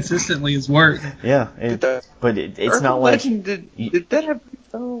 and he consistently has worked. Yeah, but it's Urban not like Legend, did that have?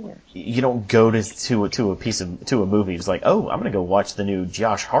 Oh, you don't go to a movie. It's like, I'm gonna go watch the new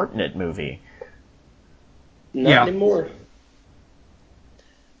Josh Hartnett movie. Not anymore.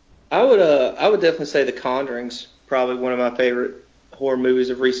 I would definitely say The Conjuring's probably one of my favorite horror movies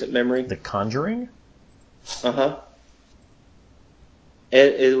of recent memory. The Conjuring? Uh-huh.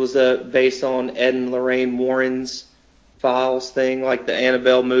 It was based on Ed and Lorraine Warren's Files thing, like the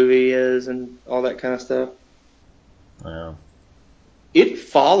Annabelle movie is, and all that kind of stuff. Wow. It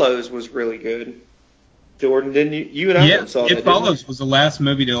Follows was really good. Jordan, didn't you? You and I saw that. It Follows was the last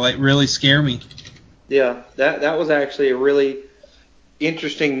movie to really scare me. Yeah, that was actually a really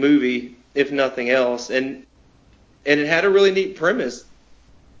interesting movie, if nothing else, and it had a really neat premise.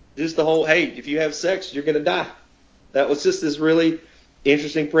 Just the whole, hey, if you have sex, you're gonna die. That was just this really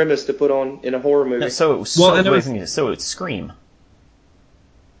interesting premise to put on in a horror movie. So it's Scream.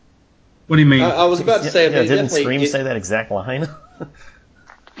 What do you mean? I was about to say, didn't Scream say that exact line?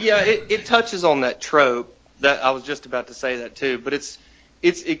 Yeah, it touches on that trope. That I was just about to say that too, but it's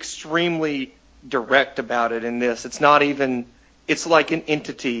extremely direct about it in this. It's not even. It's like an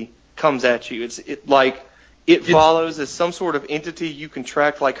entity comes at you. It follows as some sort of entity you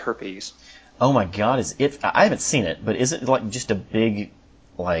contract like herpes. Oh my God! I haven't seen it, but is it like just a big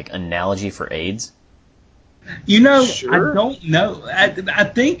analogy for AIDS? Sure. I don't know. I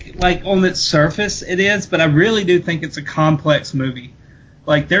think on its surface it is, but I really do think it's a complex movie.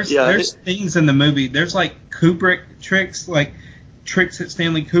 There's things in the movie. There's Kubrick tricks, tricks that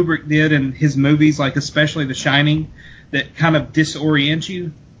Stanley Kubrick did in his movies, especially The Shining, that kind of disorient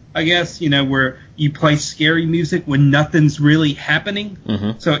you, I guess, where you play scary music when nothing's really happening.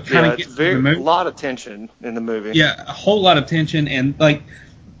 Mm-hmm. So it kind of gets the mood. A lot of tension in the movie. Yeah, a whole lot of tension. And,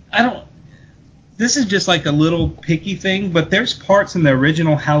 this is just a little picky thing, but there's parts in the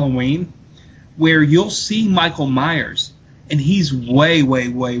original Halloween where you'll see Michael Myers, and he's way, way,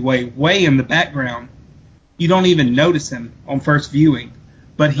 way, way, way in the background. You don't even notice him on first viewing,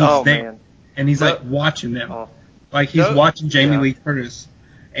 but he's there. Man. And he's watching them. Oh. He's watching Jamie Lee Curtis.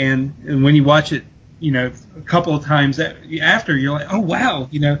 And when you watch it, a couple of times after, you're like, oh, wow,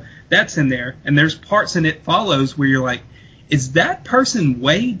 that's in there. And there's parts in It Follows where you're like, is that person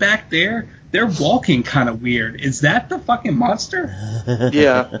way back there? They're walking kind of weird. Is that the fucking monster?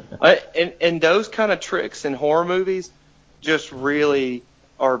 Yeah. And those kind of tricks in horror movies just really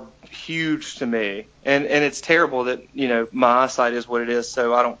are huge to me. And it's terrible that, my eyesight is what it is,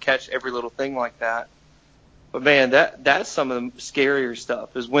 so I don't catch every little thing like that. But man, that's some of the scarier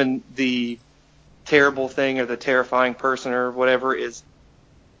stuff, is when the terrible thing or the terrifying person or whatever is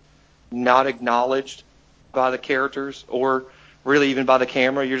not acknowledged by the characters or really even by the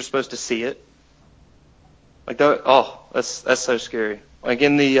camera. You're just supposed to see it. That's so scary.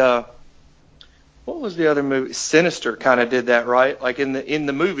 In the what was the other movie? Sinister kind of did that, right? In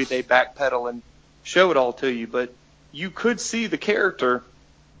the movie they backpedal and show it all to you, but you could see the character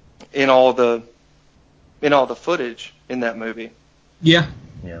in all the footage in that movie. Yeah.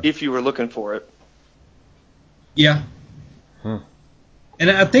 If you were looking for it. Yeah.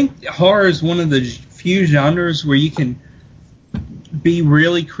 And I think horror is one of the few genres where you can be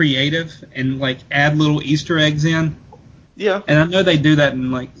really creative and add little Easter eggs in. Yeah. And I know they do that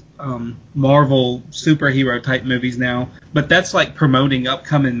in Marvel superhero type movies now, but that's promoting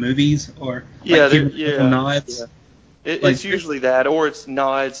upcoming movies or giving people nods. Yeah. It's usually that, or it's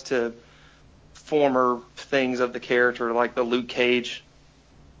nods to former things of the character, like the Luke Cage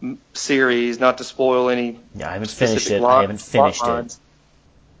series. Not to spoil any. Yeah, I haven't finished it.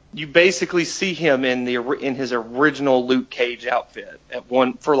 You basically see him in his original Luke Cage outfit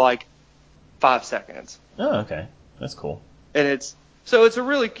for 5 seconds. Oh, okay, that's cool. And it's a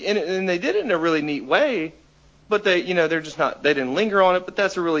really and they did it in a really neat way, but they they're just not, they didn't linger on it. But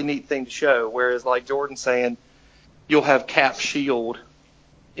that's a really neat thing to show. Whereas Jordan's saying, you'll have Cap Shield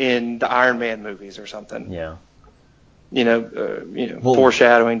in the Iron Man movies or something. Yeah.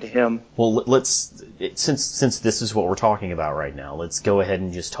 Foreshadowing to him. Well, since this is what we're talking about right now, let's go ahead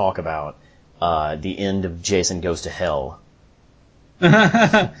and just talk about the end of Jason Goes to Hell.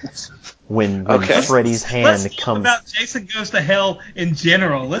 when Freddy's hand Let's comes. Let's talk about Jason Goes to Hell in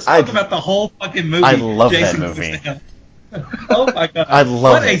general. Let's talk about the whole fucking movie. I love Jason that movie. Goes to Hell. Oh my god! I love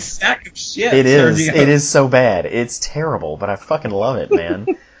what it. What a sack of shit! It is. Sergio. It is so bad. It's terrible, but I fucking love it, man.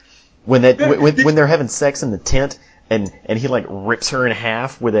 when they're having sex in the tent. And he rips her in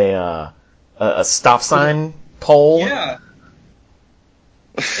half with a stop sign pole. Yeah,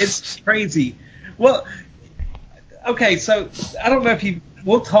 it's crazy. Well, okay, so I don't know if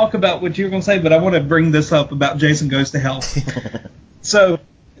we'll talk about what you were going to say, but I want to bring this up about Jason Goes to Hell. So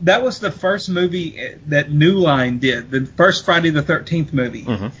that was the first movie that New Line did, the first Friday the 13th movie,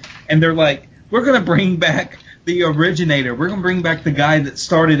 and they're like, we're going to bring back the originator. We're going to bring back the guy that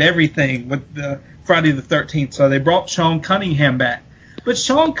started everything with the Friday the 13th. So they brought Sean Cunningham back. But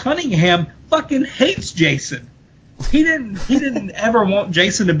Sean Cunningham fucking hates Jason. He didn't ever want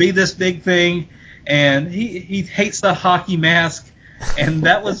Jason to be this big thing, and he hates the hockey mask. And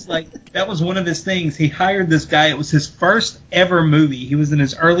that was one of his things. He hired this guy. It was his first ever movie. He was in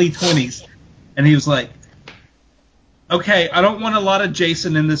his early 20s, and he was like, Okay, I don't want a lot of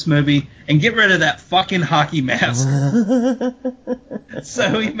Jason in this movie, and get rid of that fucking hockey mask.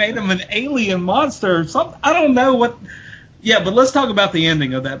 So he made him an alien monster or something. I don't know what. Yeah, but let's talk about the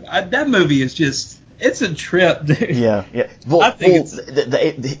ending of that. That movie is just, it's a trip, dude. Yeah. Well, I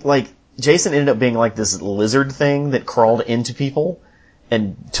think like Jason ended up being like this lizard thing that crawled into people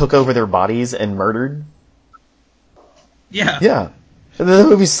and took over their bodies and murdered. Yeah. Yeah. And the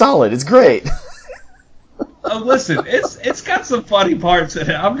movie's solid. It's great. Oh, listen, it's got some funny parts in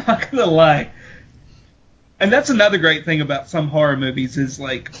it. I'm not gonna lie. And that's another great thing about some horror movies is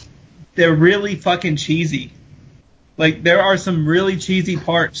like they're really fucking cheesy. Like there are some really cheesy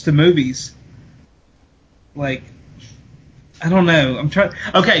parts to movies. Like I don't know. I'm trying.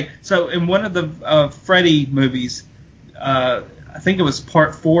 Okay, so in one of the Freddy movies, I think it was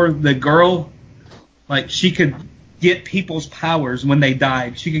part 4. The girl, like she could get people's powers when they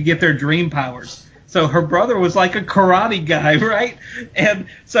died. She could get their dream powers. So her brother was like a karate guy, right? And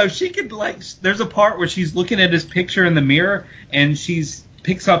so she could there's a part where she's looking at his picture in the mirror and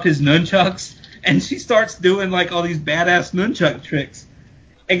picks up his nunchucks and she starts doing like all these badass nunchuck tricks.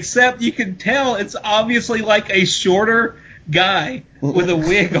 Except you can tell it's obviously like a shorter guy with a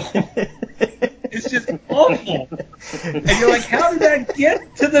wig on. It's just awful. And you're like, how did that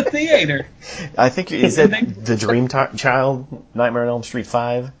get to the theater? I think, is it The Dream Child, Nightmare on Elm Street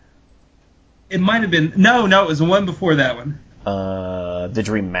 5? It might have been. No, it was the one before that one. The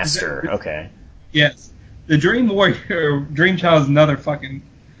Dream Master, okay. Yes. The Dream Warrior, Dream Child is another fucking...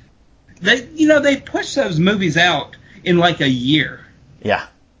 They push those movies out in like a year. Yeah.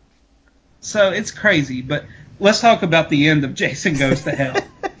 So it's crazy, but let's talk about the end of Jason Goes to Hell.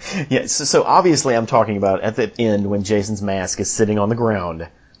 Yeah, so obviously I'm talking about at the end when Jason's mask is sitting on the ground.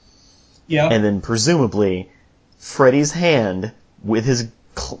 Yeah. And then presumably Freddy's hand with his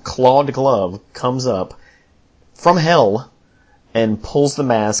clawed glove comes up from hell and pulls the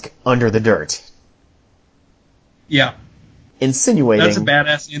mask under the dirt. Yeah. Insinuating... That's a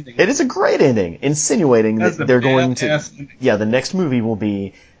badass ending. It is a great ending. Insinuating that they're going to... Ending. Yeah, the next movie will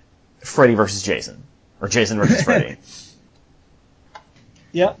be Freddy versus Jason. Or Jason versus Freddy.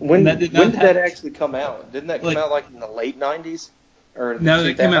 Yeah. When did that actually come out? Didn't that come out like in the late 90s? Or no,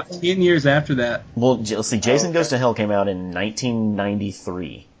 it came out 10 years after that. Well, let's see. Jason Goes to Hell came out in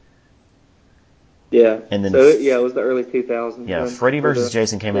 1993. Yeah. And then so, it was the early 2000s. Yeah, Freddy vs.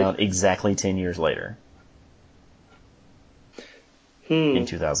 Jason came out exactly 10 years later. In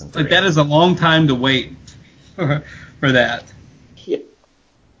 2003. Like, that is a long time to wait for that. Yeah.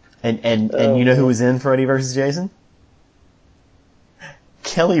 And you know who was in Freddy vs. Jason?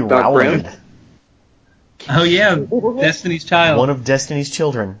 Kelly Doc Rowland. Brown? Oh, yeah. Destiny's Child. One of Destiny's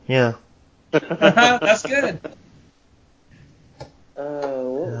Children, yeah. That's good.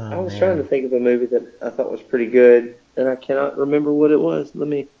 I was trying to think of a movie that I thought was pretty good, and I cannot remember what it was. Let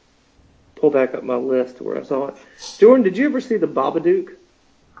me pull back up my list to where I saw it. Jordan, did you ever see The Babadook?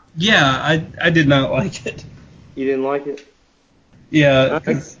 Yeah, I did not like it. You didn't like it? Yeah.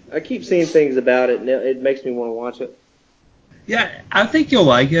 I keep seeing things about it, and it makes me want to watch it. Yeah, I think you'll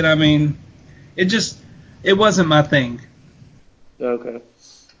like it. I mean, it wasn't my thing. Okay.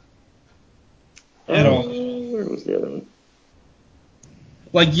 At all. Where was the other one?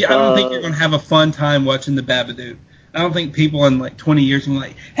 Like, I don't think you're going to have a fun time watching The Babadook. I don't think people in, like, 20 years are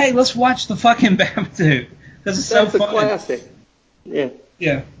like, hey, let's watch the fucking Babadook. This is so fun. That's a classic. Yeah.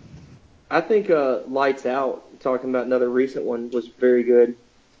 Yeah. I think Lights Out, talking about another recent one, was very good.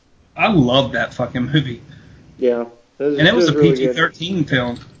 I love that fucking movie. Yeah. It was a really PG-13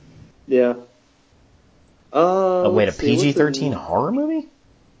 film. Yeah. Wait, a PG-13 horror movie?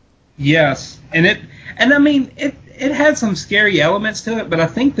 Yes. And I mean, it had some scary elements to it, but I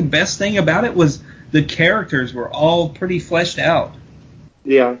think the best thing about it was the characters were all pretty fleshed out.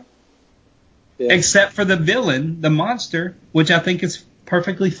 Yeah. Except for the villain, the monster, which I think is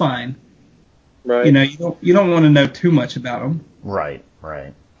perfectly fine. Right. You don't want to know too much about him. Right.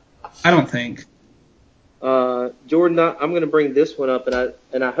 I don't think. Jordan, I'm going to bring this one up,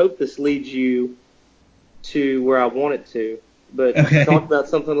 and I hope this leads you to where I want it to. But talk about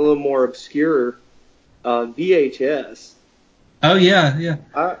something a little more obscure. VHS. Oh yeah.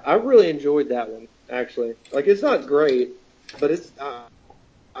 I really enjoyed that one, actually. Like, it's not great, but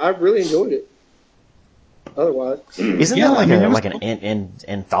I really enjoyed it. Otherwise, isn't that like an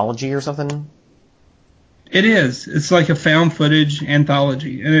anthology or something? It is. It's like a found footage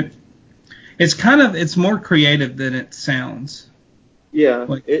anthology, and it's more creative than it sounds. Yeah,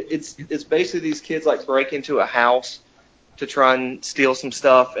 it's basically these kids like break into a house to try and steal some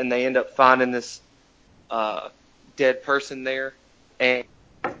stuff, and they end up finding this dead person there, and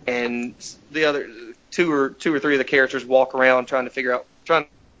the other two or three of the characters walk around trying to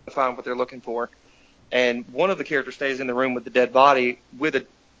find what they're looking for. And one of the characters stays in the room with the dead body with a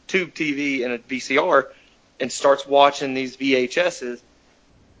tube TV and a VCR and starts watching these VHSs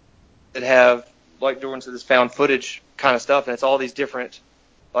that have, like Jordan said, this found footage kind of stuff. And it's all these different,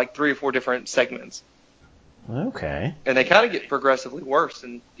 like 3 or 4 different segments. Okay. And they kind of get progressively worse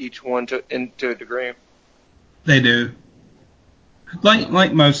in each one to a degree. They do.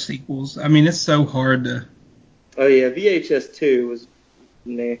 Like most sequels. I mean, it's so hard to... Oh, yeah, VHS 2 was...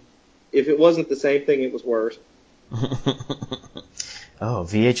 Nah. If it wasn't the same thing, it was worse. Oh,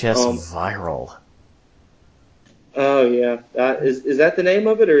 VHS Viral. Oh, yeah. Is that the name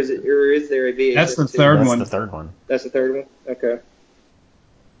of it, or is there a VHS? That's the third one. That's the third one. That's the third one? Okay.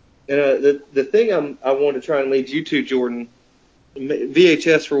 And the thing I want to try and lead you to, Jordan,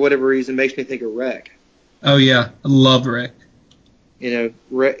 VHS, for whatever reason, makes me think of Wreck. Oh, yeah. I love Wreck. You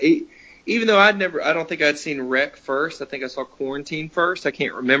know, even though I don't think I'd seen Wreck first. I think I saw Quarantine first. I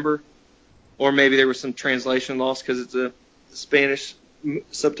can't remember. Or maybe there was some translation loss because it's a Spanish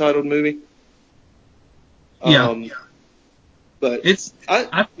subtitled movie. Yeah. But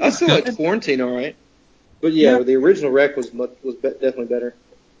I still like Quarantine, all right. But yeah, the original Wreck was definitely better.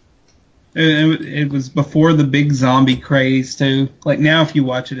 It was before the big zombie craze too. Like now, if you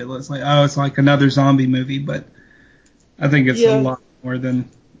watch it, it looks like it's like another zombie movie. But I think it's a lot more than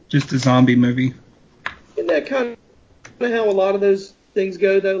just a zombie movie. Isn't that kind of how a lot of those things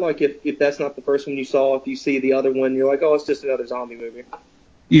go, though? Like, if that's not the first one you saw, if you see the other one, you're like, oh, it's just another zombie movie.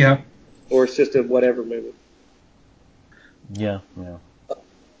 Yeah. Or it's just a whatever movie. Yeah.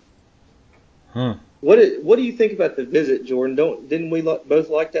 What do you think about The Visit, Jordan? Didn't we both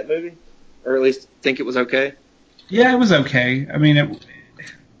like that movie? Or at least think it was okay? Yeah, it was okay. I mean,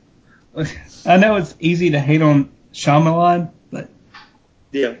 I know it's easy to hate on Shyamalan, but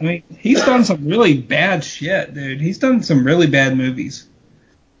yeah, I mean, he's done some really bad shit, dude. He's done some really bad movies.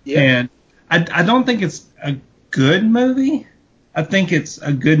 Yeah. And I don't think it's a good movie. I think it's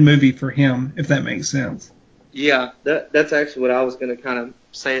a good movie for him, if that makes sense. Yeah, that's actually what I was going to kind of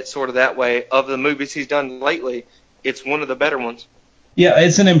say it sort of that way. Of the movies he's done lately, it's one of the better ones. Yeah,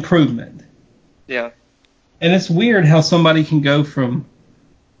 it's an improvement. Yeah. And it's weird how somebody can go from,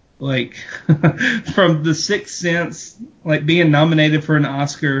 like, from The Sixth Sense, like, being nominated for an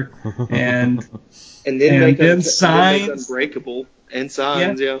Oscar, and then Signs. Unbreakable, and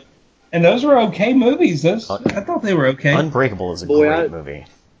Signs, yeah. And those were okay movies. I thought they were okay. Unbreakable is a great movie.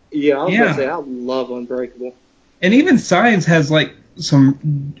 Yeah, I was going to say, I love Unbreakable. And even Signs has, like,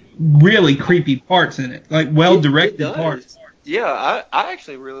 some really creepy parts in it, like, well-directed parts. Yeah, I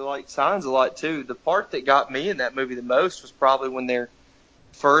actually really liked Signs a lot, too. The part that got me in that movie the most was probably when they're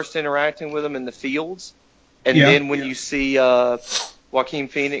first interacting with them in the fields, and then when you see Joaquin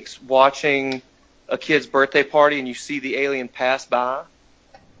Phoenix watching a kid's birthday party and you see the alien pass by.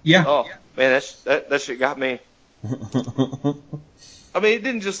 Yeah. Oh, man, that shit got me. I mean, it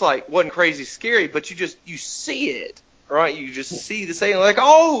didn't just, like, wasn't crazy scary, but you see it, right? You just see the alien, like,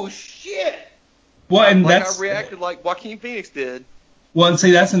 oh, shit! Well, and I reacted like Joaquin Phoenix did. Well, and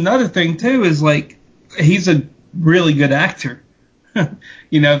see, that's another thing, too, is, like, he's a really good actor.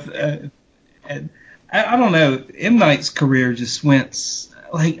 You know, I don't know. M. Night's career just went,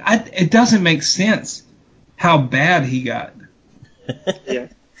 like, it doesn't make sense how bad he got. Yeah.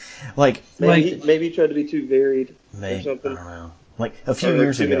 Maybe he tried to be too varied or something. I don't know. Like, a few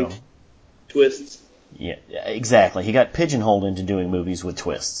years ago. Twists. Yeah, exactly. He got pigeonholed into doing movies with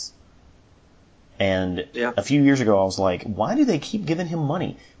twists. And a few years ago, I was like, why do they keep giving him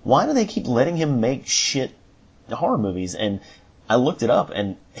money? Why do they keep letting him make shit horror movies? And I looked it up,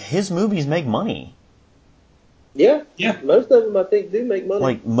 and his movies make money. Yeah. Most of them, I think, do make money.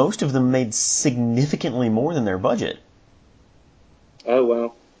 Like, most of them made significantly more than their budget. Oh,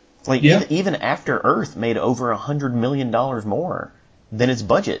 wow. Like, even After Earth made over $100 million more than its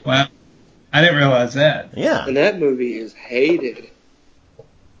budget. Wow. I didn't realize that. Yeah. And that movie is hated.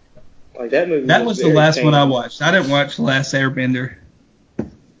 Like, that movie. That was the last one I watched. I didn't watch The Last Airbender.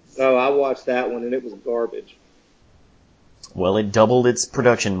 No, I watched that one, and it was garbage. Well, it doubled its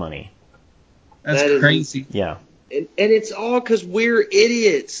production money. That's crazy. Yeah. And it's all because we're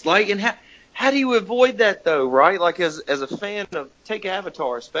idiots. Like, and how do you avoid that, though, right? Like, as a fan of, take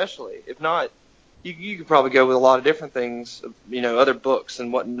Avatar especially. If not, you could probably go with a lot of different things, you know, other books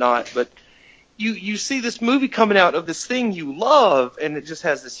and whatnot. But you see this movie coming out of this thing you love, and it just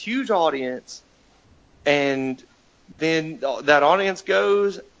has this huge audience, and then that audience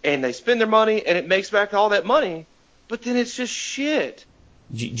goes, and they spend their money, and it makes back all that money, but then it's just shit.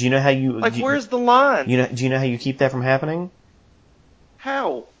 Do you know how you... Like, where's the line? Do you know how you keep that from happening?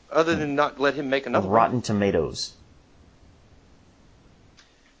 How? other than not let him make another one? Rotten Tomatoes.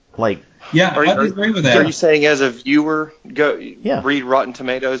 Like, Yeah, I agree with that. Are you saying as a viewer, Yeah. read Rotten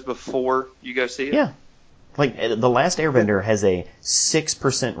Tomatoes before you go see it? yeah. Like, The Last Airbender has a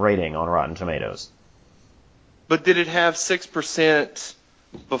 6% rating on Rotten Tomatoes. But did it have 6%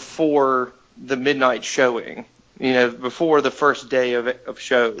 before the midnight showing? You know, before the first day of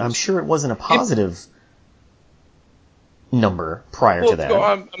shows? I'm sure it wasn't a positive number prior to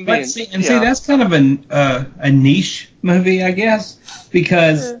that. But see, that's kind of a niche movie, I guess,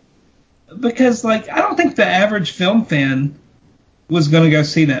 because like I don't think the average film fan was going to go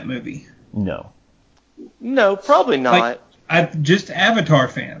see that movie. No, probably not. Like, just Avatar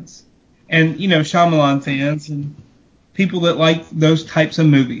fans, and Shyamalan fans, and people that like those types of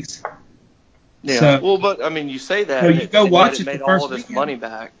movies. Yeah. So, well, but I mean, you say that. So you go watch it made the first all of this weekend. money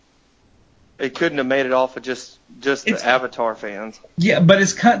back. It couldn't have made it off of just the Avatar fans. Yeah, but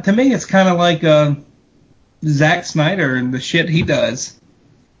to me, it's kind of like Zack Snyder and the shit he does.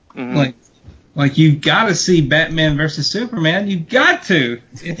 Mm-hmm. Like you've got to see Batman versus Superman. You've got to.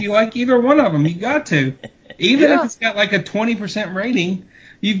 If you like either one of them, you got to. Even if it's got like a 20% rating,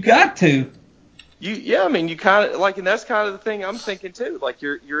 you've got to. I mean, you kind of like, and that's kind of the thing I'm thinking too. Like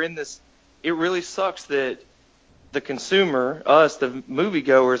you're in this. It really sucks that the consumer, us, the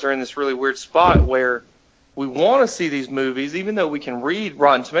moviegoers, are in this really weird spot where we want to see these movies, even though we can read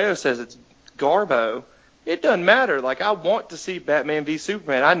Rotten Tomatoes says it's garbo. It doesn't matter. Like, I want to see Batman v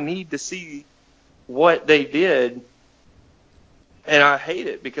Superman. I need to see what they did, and I hate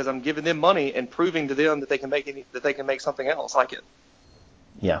it because I'm giving them money and proving to them that they can make something else like it.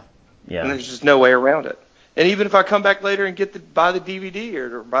 Yeah. And there's just no way around it. And even if I come back later and buy the DVD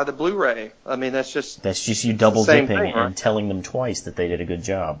or buy the Blu-ray, I mean, that's just you double dipping thing, right? and telling them twice that they did a good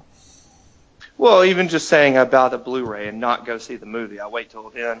job. Well, even just saying I buy the Blu-ray and not go see the movie, I wait till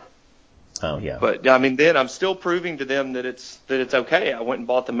then. Oh yeah. But I mean, then I'm still proving to them that it's okay. I went and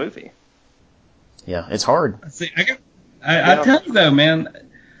bought the movie. Yeah, it's hard. See, I tell you though, man.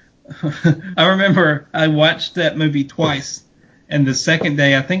 I remember I watched that movie twice. And the second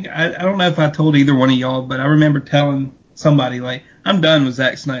day, I think, I don't know if I told either one of y'all, but I remember telling somebody, like, I'm done with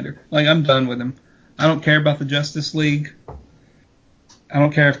Zack Snyder. Like, I'm done with him. I don't care about the Justice League. I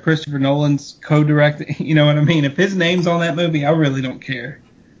don't care if Christopher Nolan's co-directing. You know what I mean? If his name's on that movie, I really don't care.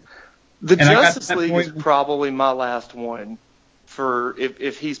 The Justice League is probably my last one for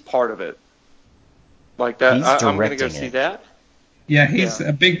if he's part of it. Like that, I'm going to go see that. Yeah, he's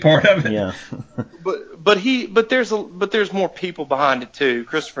a big part of it. Yeah. but there's more people behind it too.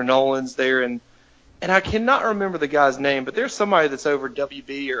 Christopher Nolan's there, and I cannot remember the guy's name, but there's somebody that's over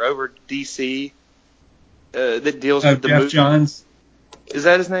WB or over DC that deals with the movie. Jeff Johns. Is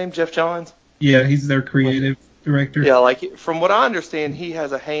that his name, Jeff Johns? Yeah, he's their creative director. Yeah, like from what I understand, he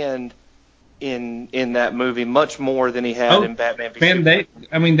has a hand in that movie much more than he had in Batman v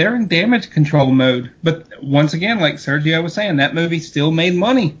Superman. They're in damage control mode. But once again, like Sergio was saying, that movie still made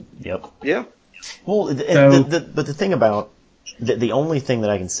money. Yep. Yeah. Well, but the thing about the only thing that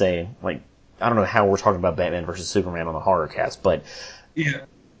I can say, like, I don't know how we're talking about Batman versus Superman on the horror cast, but yeah,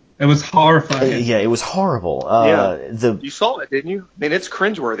 it was horrifying. Yeah, it was horrible. You saw it, didn't you? I mean, it's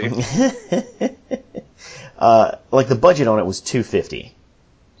cringeworthy. Like the budget on it was $250.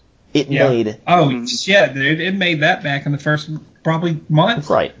 It made dude! It made that back in the first probably month.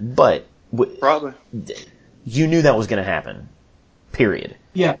 Right, but probably you knew that was going to happen. Period.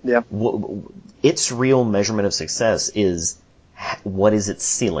 Yeah. Its real measurement of success is what is its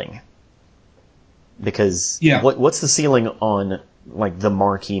ceiling? Because what's the ceiling on like the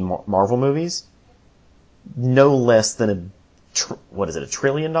marquee Marvel movies? No less than $1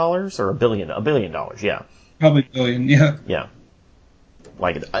 trillion or $1 billion? $1 billion, yeah. Probably $1 billion, yeah. Yeah.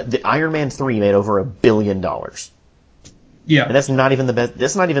 Like the Iron Man 3 made over $1 billion. Yeah. And that's not even the best.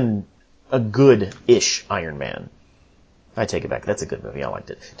 That's not even a good-ish Iron Man. I take it back. That's a good movie. I liked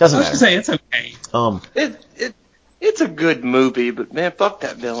it. Doesn't matter. I was gonna say it's okay. It's a good movie, but man, fuck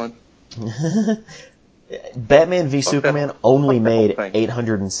that villain. Batman v Superman only made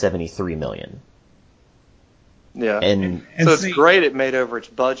 $873 million. Yeah. And so it's great it made over its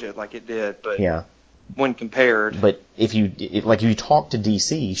budget like it did, but when compared. But if you talk to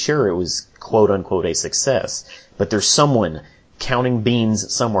DC, sure, it was quote unquote a success, but there's someone counting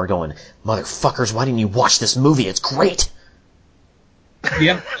beans somewhere going, motherfuckers, why didn't you watch this movie? It's great.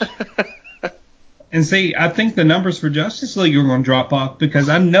 Yeah. And see, I think the numbers for Justice League are going to drop off because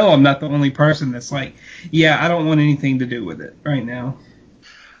I know I'm not the only person that's like, I don't want anything to do with it right now.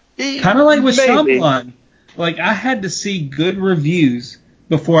 Kind of like with Shyamalan. Like, I had to see good reviews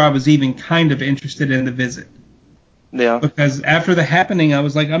before I was even kind of interested in the visit. Yeah. Because after The Happening, I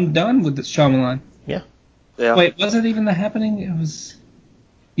was like, I'm done with this Shyamalan. Yeah. Yeah. Wait, was it even The Happening? It was.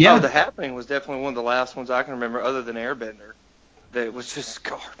 Yeah. Oh, The Happening was definitely one of the last ones I can remember, other than Airbender, that was just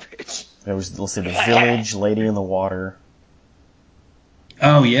garbage. There was, let's see, The Village, Lady in the Water.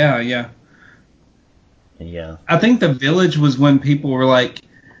 Oh yeah, yeah. Yeah. I think The Village was when people were like,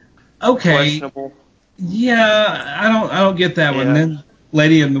 okay, Questionable. yeah, I don't get that one. Yeah. Then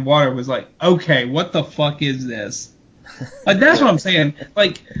Lady in the Water was like, okay, what the fuck is this? Like that's what I'm saying.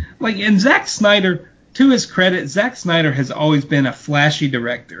 Like and Zack Snyder, to his credit, Zack Snyder has always been a flashy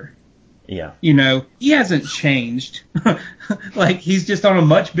director. Yeah. You know, he hasn't changed. Like he's just on a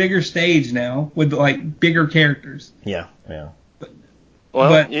much bigger stage now with like bigger characters. Yeah. Yeah. Well,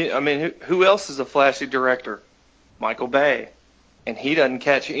 But- I mean, who else is a flashy director? Michael Bay. And he doesn't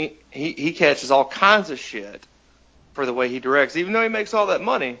catch, he catches all kinds of shit for the way he directs. Even though he makes all that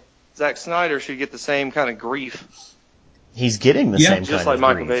money, Zack Snyder should get the same kind of grief, He's getting the Yeah, same just kind like of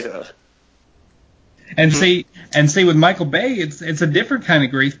Michael grief. Bay does. And see with Michael Bay, it's a different kind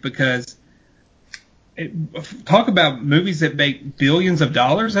of grief because talk about movies that make billions of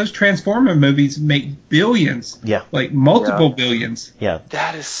dollars. Those Transformer movies make billions. Yeah. Like multiple billions. Yeah.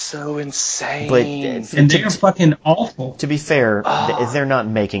 That is so insane. But And they're fucking awful. to be fair, they're not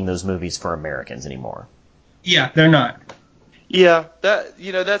making those movies for Americans anymore. Yeah, they're not. Yeah,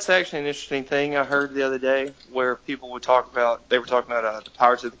 that's actually an interesting thing I heard the other day, where people would they were talking about the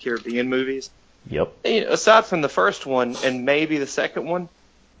Pirates of the Caribbean movies. Yep. And, aside from the first one and maybe the second one,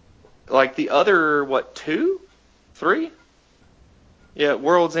 like the other, 2, 3? Yeah,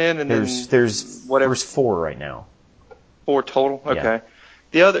 World's End and There's whatever. 4 right now. 4 total. Okay. Yeah.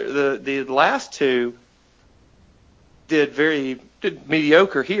 The other, the last 2 did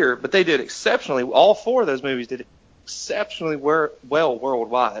mediocre here, but they did exceptionally. All 4 of those movies did exceptionally well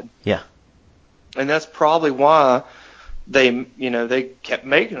worldwide. Yeah. And that's probably why they kept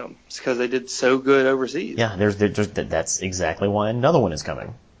making them. It's because they did so good overseas. Yeah. That's exactly why another one is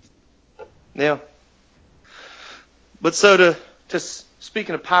coming. Yeah. But so to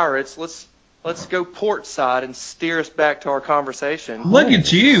speaking of pirates, let's go port side and steer us back to our conversation. Look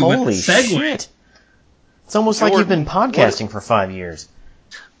at you with the Holy segue. shit! It's almost like you've been podcasting for 5 years.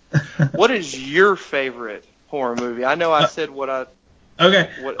 What is your favorite horror movie? I know I said what I. Okay,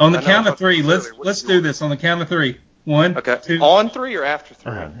 What- on the I know count I of 3, talked let's earlier. What's let's yours? do this on the count of 3. 1, Okay. 2, On 3 or after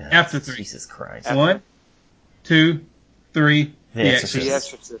 3? After 3. Jesus Christ. 1, 2, 3. The Exorcist. The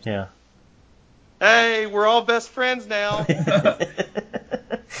Exorcist. Yeah. Hey, we're all best friends now.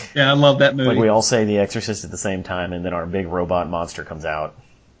 Yeah, I love that movie. Like we all say The Exorcist at the same time, and then our big robot monster comes out.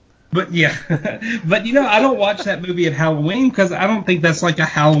 But yeah, but I don't watch that movie at Halloween because I don't think that's like a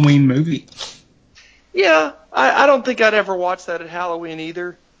Halloween movie. Yeah, I don't think I'd ever watch that at Halloween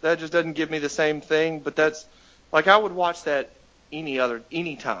either. That just doesn't give me the same thing. But that's like I would watch that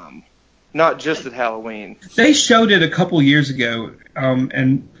any time, not just at Halloween. They showed it a couple years ago,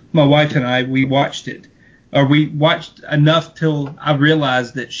 and my wife and I we watched it, or we watched enough till I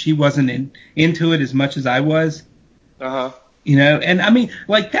realized that she wasn't into it as much as I was. Uh huh. And I mean,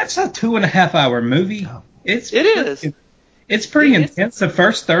 like that's a 2.5-hour movie. It is. It's pretty It is. intense. The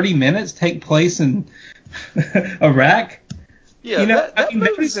first 30 minutes take place in Iraq. Yeah, that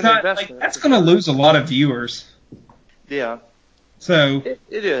movie's an not investment. like that's going to lose a lot of viewers. Yeah, So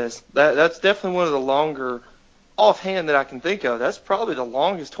it is. That's definitely one of the longer, offhand that I can think of. That's probably the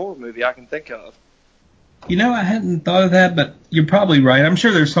longest horror movie I can think of. I hadn't thought of that, but you're probably right. I'm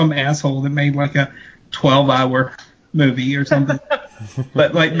sure there's some asshole that made like a 12-hour movie or something.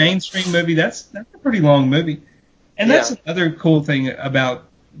 But like mainstream movie, that's a pretty long movie. And that's Yeah. another cool thing about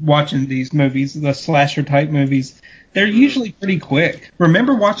watching these movies, the slasher type movies. They're usually pretty quick.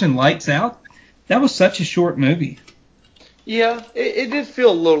 Remember watching Lights Out? That was such a short movie. Yeah, it did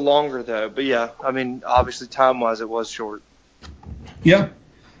feel a little longer though. But yeah, I mean, obviously time-wise, it was short. Yeah.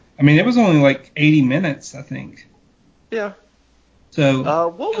 I mean, it was only like 80 minutes, I think. Yeah. So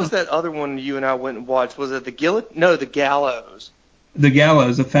What was that other one you and I went and watched? Was it the Gallows? The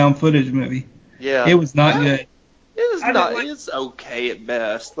Gallows, a found footage movie. Yeah. It was not good. It was I not. didn't like- It's okay at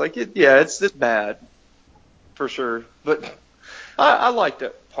best. Like it. Yeah, it's bad, for sure. But I liked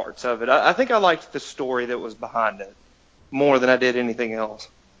it, parts of it. I think I liked the story that was behind it more than I did anything else.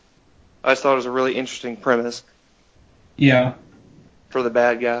 I just thought it was a really interesting premise Yeah. for the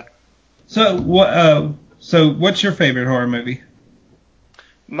bad guy. So what? So what's your favorite horror movie?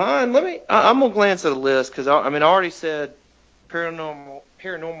 Mine. I'm gonna glance at a list because I already said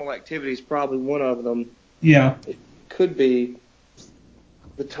Paranormal Activity is probably one of them. Yeah. Could be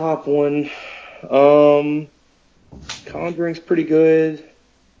the top one. Conjuring's pretty good.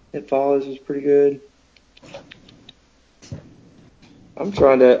 It Follows is pretty good. I'm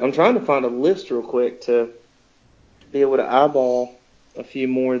trying to find a list real quick to be able to eyeball a few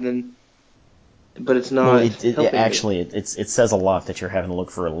more than, but it's not. Well, helping me. it says a lot that you're having to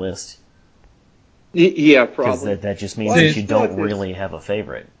look for a list. Yeah, Because probably. that just means Well, that you don't like really have a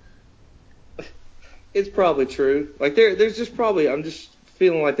favorite. It's probably true. Like there's just probably, I'm just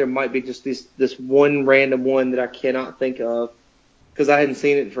feeling like there might be just this one random one that I cannot think of because I hadn't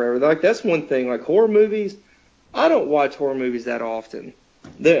seen it in forever. Like that's one thing. Like horror movies, I don't watch horror movies that often.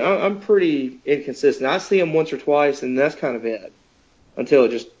 I'm pretty inconsistent. I see them once or twice, and that's kind of it until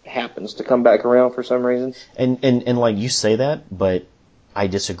it just happens to come back around for some reason. And like you say that, but I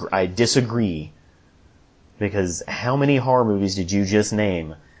disagree. I disagree because how many horror movies did you just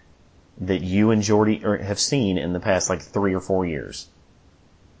name that you and Jordy have seen in the past like 3 or 4 years?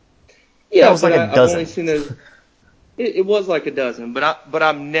 Yeah, that was like a dozen. I've only seen those. It was like a dozen, but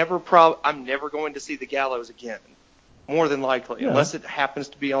I'm never going to see The Gallows again. More than likely, unless it happens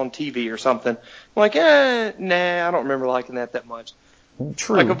to be on TV or something. I'm like, nah, I don't remember liking that much.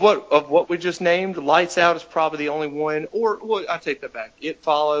 True. Like of what we just named, Lights Out is probably the only one. Or well, I take that back. It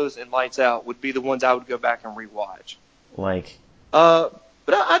Follows and Lights Out would be the ones I would go back and rewatch. Like, but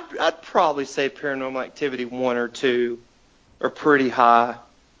I'd probably say Paranormal Activity 1 or 2 are pretty high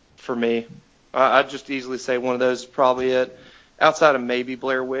for me. I'd just easily say one of those is probably it. Outside of maybe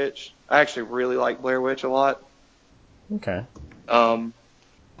Blair Witch, I actually really like Blair Witch a lot. okay.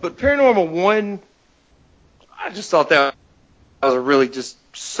 But Paranormal 1, I just thought that was really just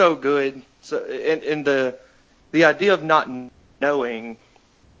so good. So, and the idea of not knowing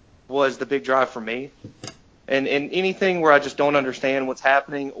was the big drive for me. And anything where I just don't understand what's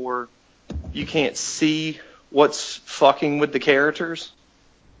happening or you can't see what's fucking with the characters.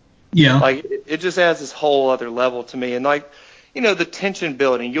 Yeah. Like, it just adds this whole other level to me. And, like, the tension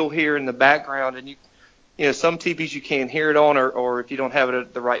building, you'll hear in the background, and some TVs you can't hear it on, or if you don't have it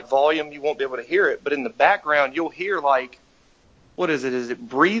at the right volume, you won't be able to hear it. But in the background, you'll hear, like, what is it? Is it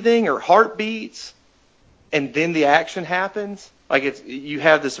breathing or heartbeats? And then the action happens. Like, you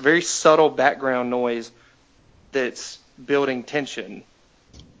have this very subtle background noise that's building tension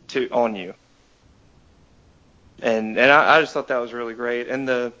on you. And I just thought that was really great. And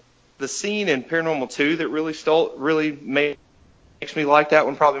the scene in Paranormal 2 that really makes me like that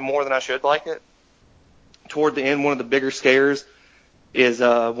one probably more than I should like it. Toward the end, one of the bigger scares is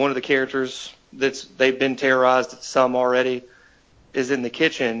one of the characters they've been terrorized some already is in the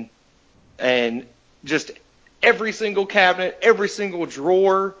kitchen, and just every single cabinet, every single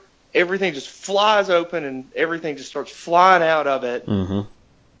drawer, everything just flies open and everything just starts flying out of it. Mm-hmm.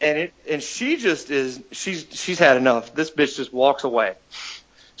 And she just she's had enough. This bitch just walks away.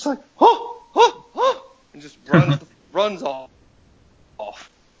 It's like, oh, and just runs off.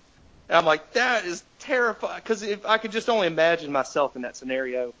 And I'm like, that is terrifying. Because if I could just only imagine myself in that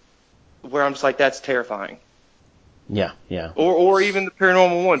scenario where I'm just like, that's terrifying. Yeah, yeah. Or even the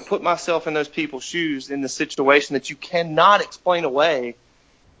Paranormal 1, put myself in those people's shoes in the situation that you cannot explain away.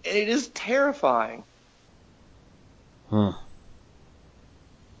 And it is terrifying.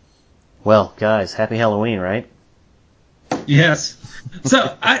 Well, guys, happy Halloween, right? Yes.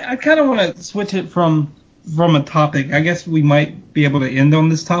 So I kind of want to switch it from a topic. I guess we might be able to end on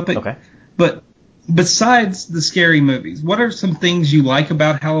this topic. Okay. But besides the scary movies, what are some things you like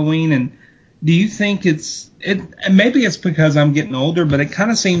about Halloween? And do you think and maybe it's because I'm getting older, but it kind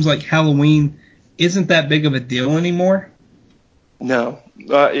of seems like Halloween isn't that big of a deal anymore? No.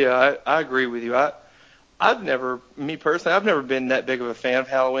 I agree with you. I've never been that big of a fan of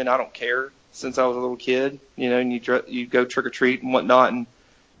Halloween. I don't care since I was a little kid, and you go trick or treat and whatnot, and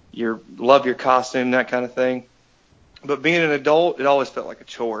you love your costume, that kind of thing. But being an adult, it always felt like a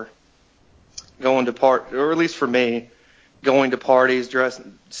chore. Going to or at least for me, going to parties,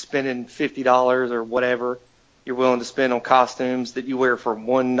 spending $50 or whatever you're willing to spend on costumes that you wear for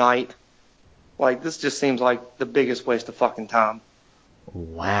one night. Like, this just seems like the biggest waste of fucking time.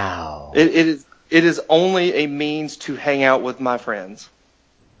 Wow. It is only a means to hang out with my friends.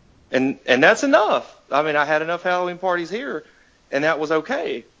 And that's enough. I mean, I had enough Halloween parties here, and that was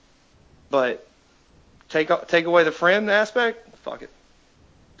okay. But take away the friend aspect, fuck it.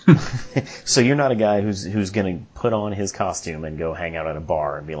 So you're not a guy who's gonna put on his costume and go hang out at a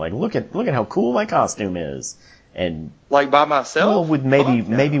bar and be like, look at how cool my costume is, and like by myself. Well, with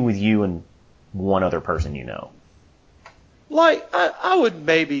maybe with you and one other person you know. Like I would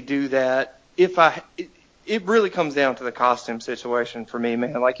maybe do that if it really comes down to the costume situation for me,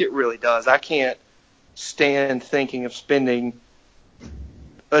 man. Like, it really does. I can't stand thinking of spending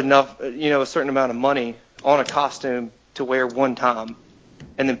enough, a certain amount of money on a costume to wear one time.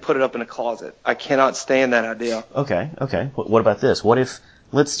 and then put it up in a closet. I cannot stand that idea. Okay. What about this? What if,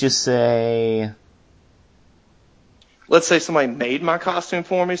 let's just say... Let's say somebody made my costume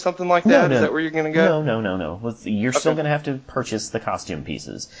for me, something like that. No. Is that where you're going to go? No. You're still going to have to purchase the costume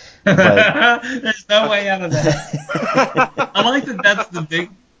pieces. But... There's no way out of that. I like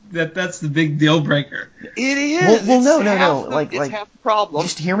that's the big deal breaker. It is. Well, no. It's half the problem.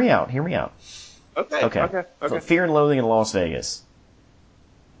 Just hear me out. Okay. So Fear and Loathing in Las Vegas.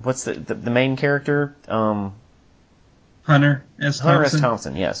 What's the main character? Hunter S.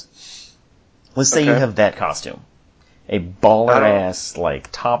 Thompson, yes. Let's say you have that costume. A baller ass,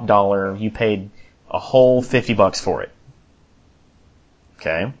 like, top dollar. You paid a whole $50 for it.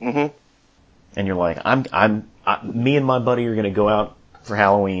 Okay? Mm-hmm. And you're like, me and my buddy are gonna go out for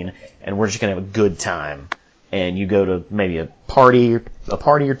Halloween, and we're just gonna have a good time. And you go to maybe a party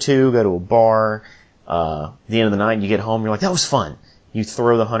or two, go to a bar, at the end of the night, you get home, you're like, that was fun. You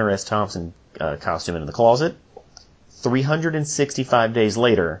throw the Hunter S. Thompson costume into the closet. 365 days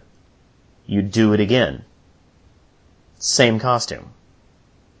later, you do it again. Same costume.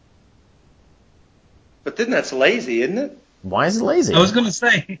 But then that's lazy, isn't it? Why is it lazy? I was going to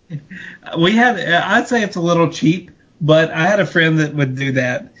say, I'd say it's a little cheap, but I had a friend that would do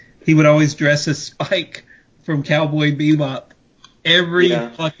that. He would always dress as Spike from Cowboy Bebop every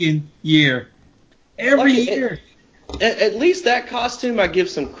fucking year. Every year. At least that costume I give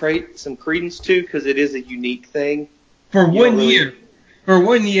some credence to because it is a unique thing. For 1 year. For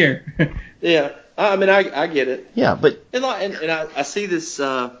 1 year. Yeah. I mean, I get it. Yeah, but... And I see this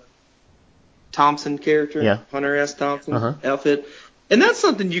Thompson character, Hunter S. Thompson outfit, and that's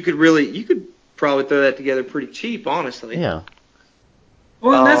something you could probably throw that together pretty cheap, honestly. Yeah.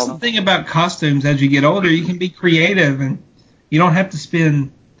 Well, and that's the thing about costumes. As you get older, you can be creative, and you don't have to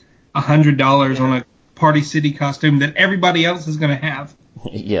spend $100 on a Party City costume that everybody else is going to have.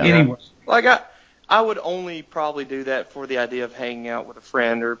 Yeah. Anyway. Like I would only probably do that for the idea of hanging out with a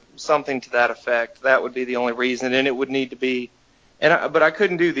friend or something to that effect. That would be the only reason, and it would need to be. But I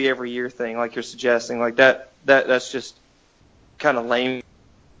couldn't do the every year thing like you're suggesting. Like that's just kind of lame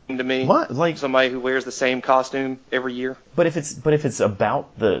to me. What? Like somebody who wears the same costume every year. But if it's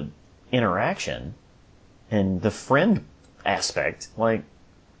about the interaction and the friend aspect, like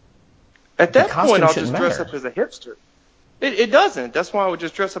at that point, I'll just matter. dress up as a hipster. It doesn't. That's why I would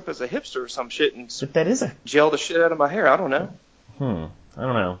just dress up as a hipster or some shit and gel the shit out of my hair. I don't know. I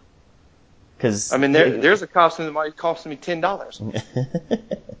don't know. Cause I mean, there's a costume that might cost me $10.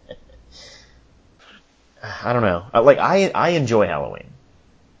 I don't know. I enjoy Halloween.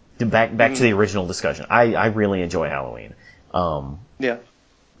 Back to the original discussion. I really enjoy Halloween. Yeah.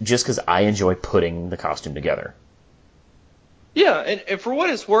 Just because I enjoy putting the costume together. Yeah, and for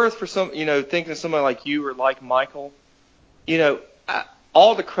what it's worth, for some, thinking of somebody like you or like Michael,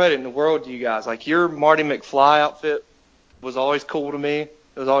 all the credit in the world to you guys. Like your Marty McFly outfit was always cool to me.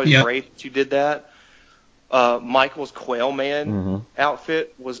 It was always great that you did that. Michael's Quail Man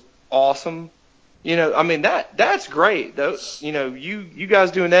outfit was awesome. I mean that's great. Those, you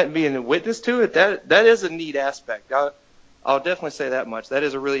guys doing that and being a witness to it, that is a neat aspect. I'll definitely say that much. That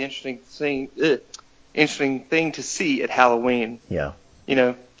is a really interesting thing to see at Halloween. Yeah.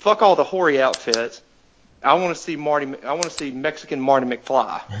 Fuck all the hoary outfits. I want to see Mexican Marty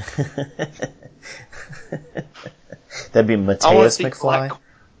McFly. That'd be Mateus McFly. Black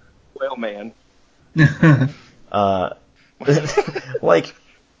Quail Man. Like,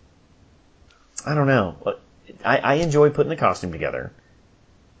 I don't know. I enjoy putting the costume together.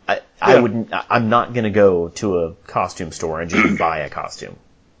 I'm not gonna go to a costume store and just buy a costume.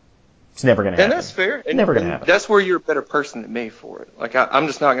 It's never gonna happen. And that's fair. It's never gonna happen. That's where you're a better person than me for it. Like I'm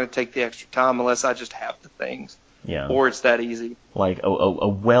just not gonna take the extra time unless I just have the things. Yeah. Or it's that easy. Like a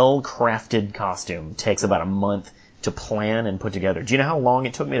well-crafted costume takes about a month to plan and put together. Do you know how long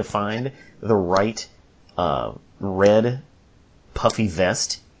it took me to find the right red puffy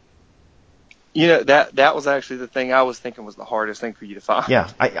vest? That was actually the thing I was thinking was the hardest thing for you to find. Yeah,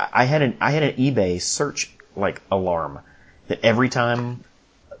 I had an eBay search alarm that every time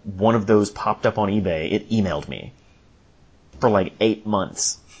one of those popped up on eBay, it emailed me for 8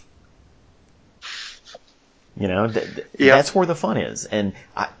 months. That's where the fun is, and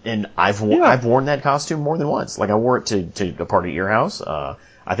I've worn that costume more than once. I wore it to a party at your house.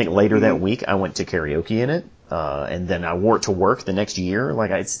 I think later that week I went to karaoke in it, and then I wore it to work the next year.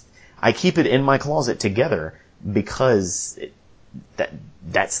 I keep it in my closet together because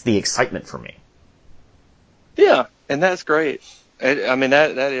that's the excitement for me. Yeah, and that's great. I mean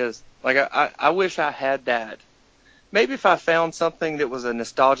that is I wish I had that. Maybe if I found something that was a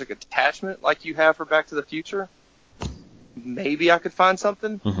nostalgic attachment like you have for Back to the Future, maybe I could find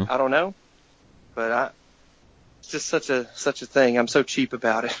something. Mhm. I don't know, but it's just such a thing. I'm so cheap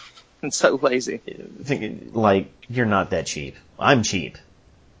about it and so lazy. Thinking, like, you're not that cheap. I'm cheap.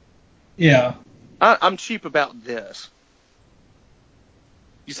 Yeah. I'm cheap about this.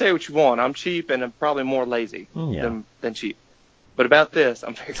 You say what you want. I'm cheap and I'm probably more lazy Yeah. than cheap. But about this,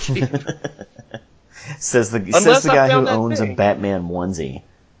 I'm very cheap. says the Unless I guy who found that owns a thing. Batman onesie.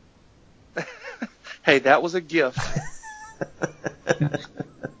 Hey, that was a gift.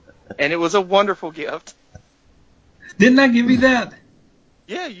 And it was a wonderful gift. Didn't I give you that?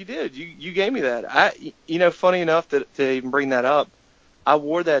 Yeah, you did. You gave me that. Funny enough to even bring that up, I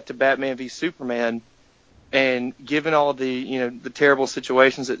wore that to Batman v Superman, and given all the the terrible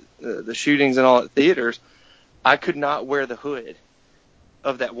situations at the shootings and all at theaters, I could not wear the hood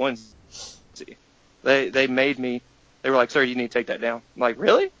of that onesie. They made me. They were like, "Sir, you need to take that down." I'm like,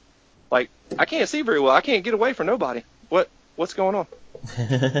 really? Like, I can't see very well. I can't get away from nobody. What's going on?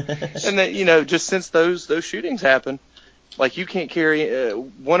 And then just since those shootings happened, like you can't carry.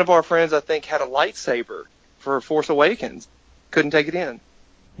 One of our friends, I think, had a lightsaber for Force Awakens. Couldn't take it in.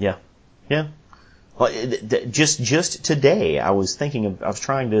 Yeah. Well, just today, I was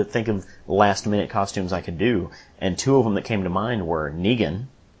trying to think of last minute costumes I could do, and two of them that came to mind were Negan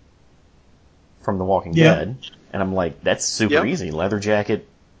from The Walking Dead, and I'm like, that's super easy. Leather jacket,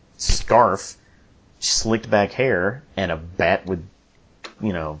 scarf, slicked back hair, and a bat with,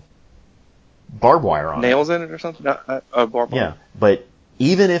 barbed wire on it. Nails in it or something? Barbed wire. Yeah, but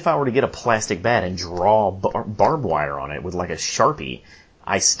even if I were to get a plastic bat and draw barbed wire on it with like a Sharpie,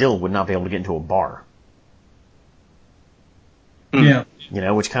 I still would not be able to get into a bar. Yeah.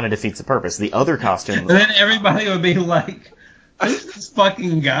 Which kind of defeats the purpose. The other costume... And then everybody would be like, who's this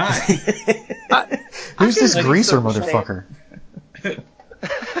fucking guy? Who's this at greaser least motherfucker?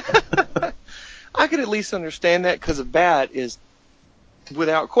 I could at least understand that because a bat is,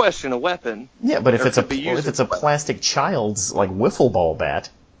 without question, a weapon. Yeah, but if Or it's a could be used as a weapon. plastic child's like wiffle ball bat,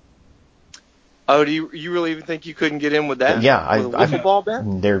 Oh, do you really even think you couldn't get in with that? yeah, with a wiffle ball bat?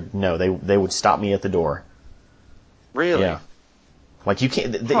 they would stop me at the door. Really? Yeah, like you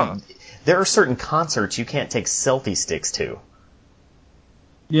can't. Huh. There are certain concerts you can't take selfie sticks to.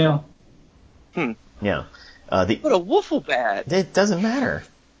 Yeah. Yeah, But a wiffle bat? it doesn't matter.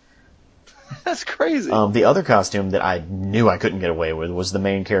 That's crazy. The other costume that I knew I couldn't get away with was the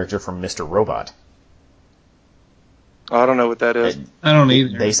main character from Mr. Robot. I don't know what that is. I don't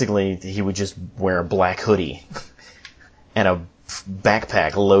either. Basically, he would just wear a black hoodie and a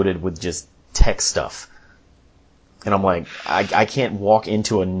backpack loaded with just tech stuff. And I'm like, I can't walk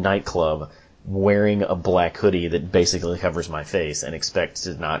into a nightclub wearing a black hoodie that basically covers my face and expect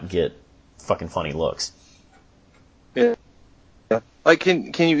to not get fucking funny looks. Yeah. Like,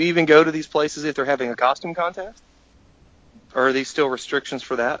 can you even go to these places if they're having a costume contest? Or are these still restrictions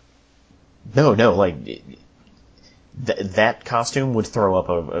for that? No, like... that costume would throw up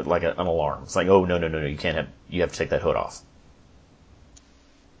an alarm. It's like, oh, no, you can't you have to take that hood off.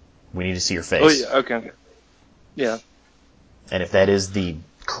 We need to see your face. Oh, yeah, okay. Yeah. And if that is the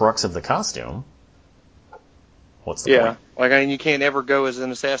crux of the costume, what's the point? Like, I mean, you can't ever go as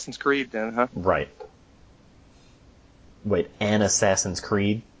an Assassin's Creed then, huh? Right. Wait, an Assassin's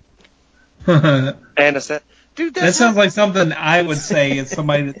Creed? And Dude, that sounds like something I would say as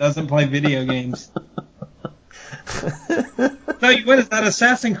somebody that doesn't play video games. Tell you what, is that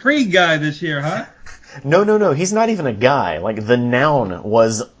Assassin's Creed guy this year, huh? No, he's not even a guy. Like, the noun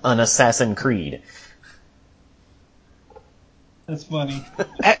was an Assassin's Creed. That's funny.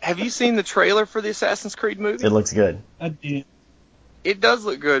 Have you seen the trailer for the Assassin's Creed movie? It looks good. I did. It does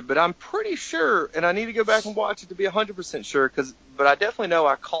look good, but I'm pretty sure, and I need to go back and watch it to be 100% sure, but I definitely know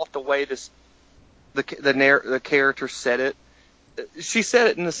I caught the way the character said it. She said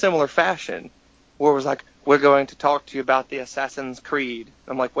it in a similar fashion, where it was like, we're going to talk to you about the Assassin's Creed.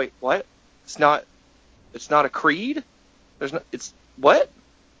 I'm like, wait, what? It's not a creed? It's what?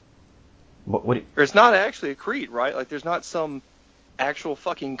 What Or it's not actually a creed, right? Like, there's not some actual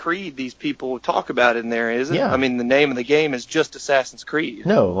fucking creed these people talk about in there, is it? Yeah. I mean, the name of the game is just Assassin's Creed.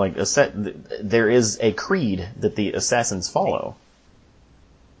 No, like, there is a creed that the assassins follow.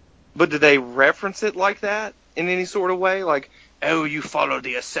 But do they reference it like that in any sort of way? Like, oh, you follow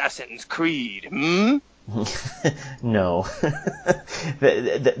the Assassin's Creed, hmm? No.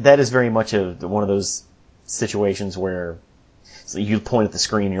 that is very much one of those situations where you point at the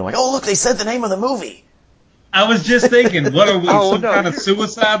screen and you're like, oh, look, they said the name of the movie. I was just thinking, what are we, kind of you're...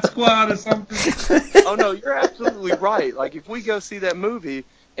 Suicide Squad or something? Oh, no, you're absolutely right. Like, if we go see that movie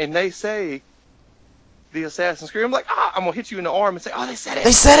and they say the Assassin's Creed, I'm like, I'm going to hit you in the arm and say, oh, they said it.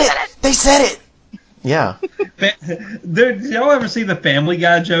 They said it. Yeah. Did y'all ever see the Family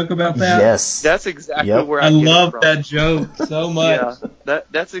Guy joke about that? Yes. That's exactly Yep. where I I get love it from. that joke so much. Yeah,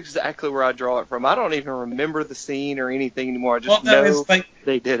 that's exactly where I draw it from. I don't even remember the scene or anything anymore. I just Well, no, know it's like,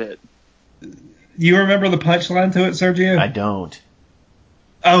 they did it. you remember the punchline to it, Sergio? I don't.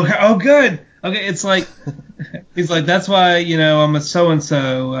 Oh, good. Okay, it's like, he's like, that's why, I'm a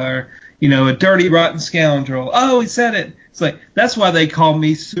so-and-so, or, a dirty, rotten scoundrel. Oh, he said it. It's like, that's why they call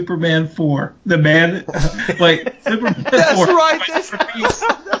me Superman 4. The man, like, Superman 4. That's right. Quest for Peace.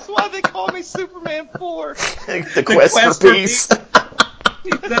 That's why they call me Superman 4. The quest for peace.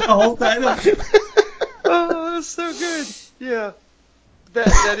 Is that the whole title? Oh, that's so good. Yeah,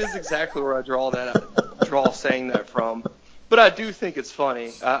 that is exactly where I draw saying that from. But I do think it's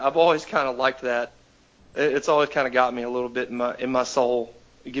funny. I've always kind of liked that. It's always kind of got me a little bit in my soul.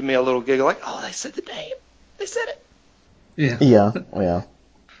 It give me a little giggle, like, oh, they said the name. They said it. Yeah. Yeah.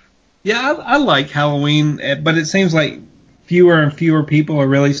 Yeah, I like Halloween, but it seems like fewer and fewer people are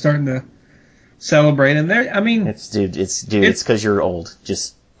really starting to celebrate. And It's because you're old.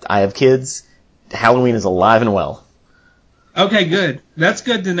 I have kids. Halloween is alive and well. okay, good. That's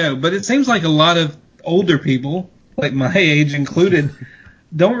good to know. But it seems like a lot of older people, like my age included,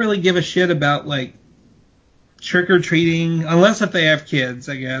 don't really give a shit about like trick or treating, unless if they have kids,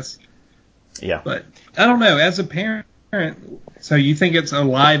 I guess. Yeah. But I don't know. As a parent, so you think it's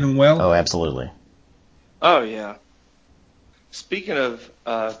alive and well? Oh, absolutely. Oh yeah. Speaking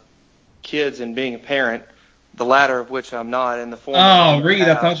of kids and being a parent, the latter of which I'm not, in the former. Oh, Reed,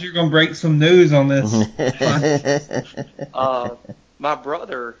 I thought you were going to break some news on this. My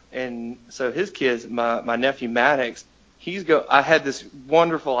brother, and so his kids, my nephew Maddox, I had this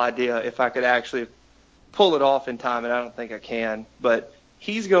wonderful idea if I could actually pull it off in time, and I don't think I can, but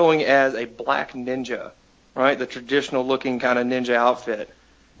he's going as a black ninja, right? The traditional looking kind of ninja outfit.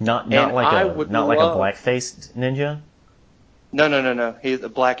 Not like a black-faced ninja? No. He's a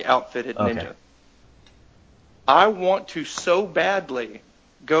black outfitted ninja. I want to so badly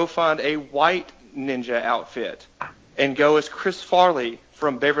go find a white ninja outfit and go as Chris Farley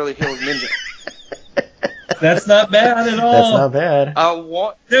from Beverly Hills Ninja. That's not bad at all. That's not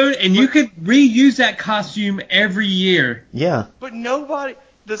bad. Dude, and you could reuse that costume every year. Yeah. But nobody...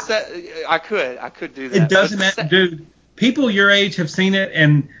 I could do that. It doesn't matter, dude. People your age have seen it,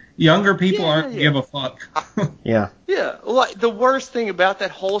 and younger people aren't give a fuck. Yeah. Yeah. Like, the worst thing about that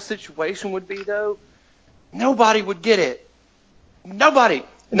whole situation would be, though, nobody would get it. Nobody.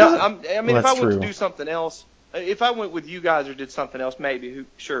 No, if I went to do something else, if I went with you guys or did something else, maybe,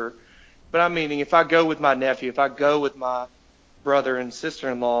 sure. But I'm meaning, if I go with my nephew, if I go with my brother and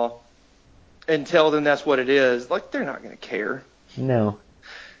sister-in-law and tell them that's what it is, like, they're not going to care. No.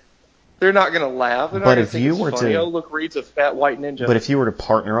 They're not going to laugh. They're not going to think it's funny. Oh, look, Reed's a fat white ninja. But if you were to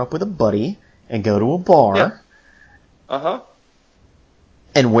partner up with a buddy and go to a bar... Yeah. Uh-huh.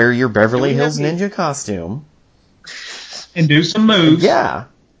 And wear your Beverly Hills Ninja costume... And do some moves. Yeah.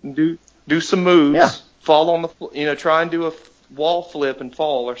 Do some moves. Yeah. Fall on the... try and do a wall flip and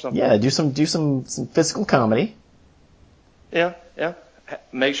fall or something. Yeah, do some physical comedy. Yeah.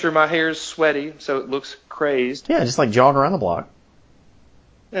 Make sure my hair is sweaty so it looks crazed. Yeah, just like jog around the block.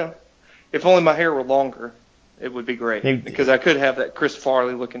 Yeah. If only my hair were longer, it would be great. Because I could have that Chris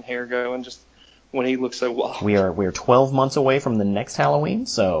Farley looking hair going just when he looks so wild. We are 12 months away from the next Halloween,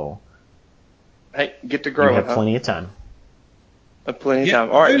 so... Hey, get to growing, You have plenty of time. Plenty of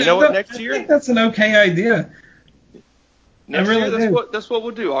time. All right, you know what? Next year... I think that's an okay idea. Next year, that's what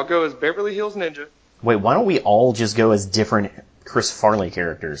we'll do. I'll go as Beverly Hills Ninja. Wait, why don't we all just go as different Chris Farley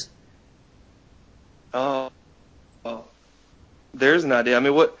characters? Oh. There's an idea. I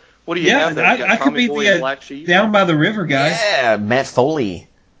mean, what do you have there? I could be the Black Sheep? Down by the River guy. Yeah, Matt Foley.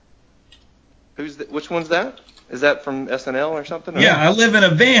 Which one's that? Is that from SNL or something? Yeah, I live in a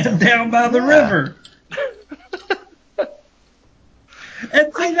van down by the river.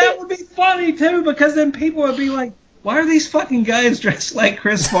 And see, that would be funny, too, because then people would be like, why are these fucking guys dressed like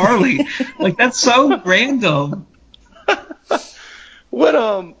Chris Farley? Like, that's so random.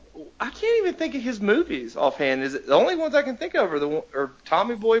 I can't even think of his movies offhand. Is it the only ones I can think of are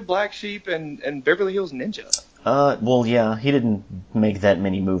Tommy Boy, Black Sheep, and Beverly Hills Ninja? Well, yeah, he didn't make that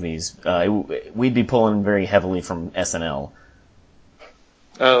many movies. We'd be pulling very heavily from SNL.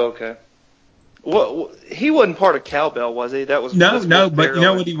 Oh, okay. Well, he wasn't part of Cowbell, was he? That was no. But you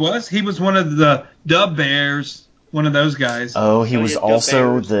know what he was? He was one of the Dub Bears, one of those guys. Oh, he was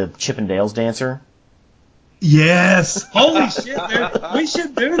also the Chippendales dancer. Yes. Holy shit, dude. We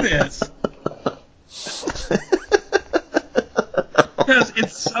should do this. Because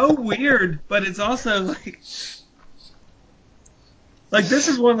it's so weird, but it's also like... Like, this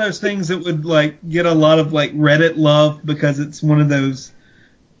is one of those things that would, like, get a lot of, like, Reddit love because it's one of those,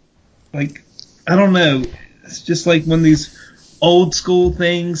 like, I don't know. It's just like one of these old school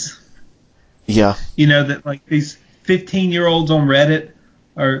things. Yeah. You know, that, like, these 15-year-olds on Reddit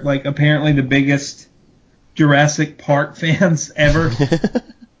are, like, apparently the biggest Jurassic Park fans ever.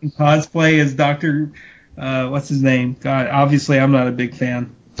 And cosplay as Dr. What's his name? God, obviously I'm not a big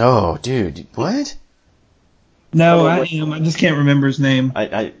fan. Oh, dude, what? No, I am. I just can't remember his name.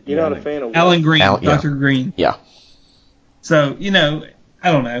 You're not a fan of Alan Green, yeah. Dr. Green. Yeah. So, you know,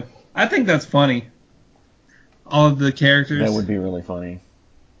 I don't know. I think that's funny. All of the characters. That would be really funny.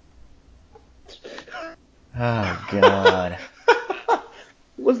 Oh, God.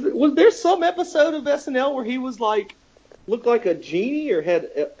 Was there some episode of SNL where he was like looked like a genie or had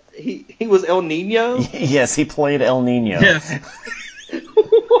he was El Nino? Yes, he played El Nino. Yes.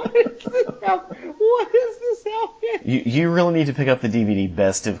 What is this outfit? You really need to pick up the DVD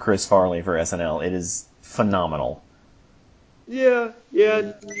Best of Chris Farley for SNL. It is phenomenal. Yeah.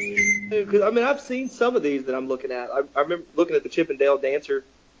 Because I mean, I've seen some of these that I'm looking at. I remember looking at the Chip and Dale Dancer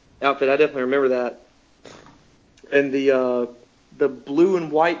outfit. I definitely remember that. And the blue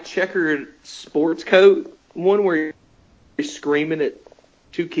and white checkered sports coat one where he's screaming at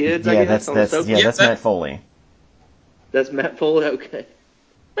two kids. Yeah, I guess, on the sofa. that's Matt Foley. That's Matt Foley. Okay.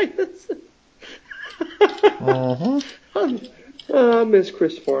 I miss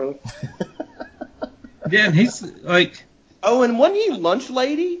Chris Farley. Yeah, and he's like... Oh, and wasn't he Lunch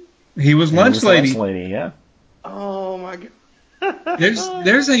Lady? He was Lunch Lady. Lunch Lady, yeah. Oh, my God.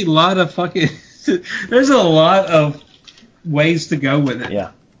 There's a lot of fucking... there's a lot of ways to go with it.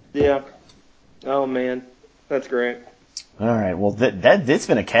 Yeah. Yeah. Oh, man. That's great. All right, well, it's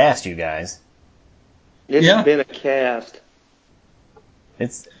been a cast, you guys. It's been a cast.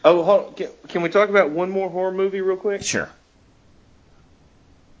 It's... Oh, hold on. Can we talk about one more horror movie real quick? Sure.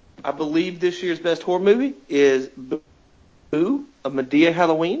 I believe this year's best horror movie is Boo, a Medea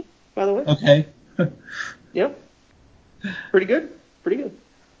Halloween, by the way. Okay. Yep. Pretty good.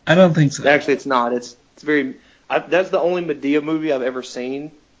 I don't think so. Actually, it's not. It's very... that's the only Medea movie I've ever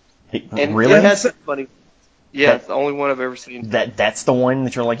seen. And really? it has some funny... Yeah, it's the only one I've ever seen. That's the one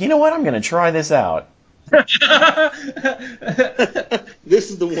that you're like, you know what, I'm going to try this out. This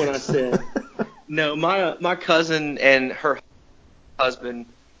is the one I said. No, my cousin and her husband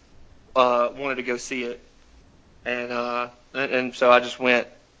wanted to go see it, and so I just went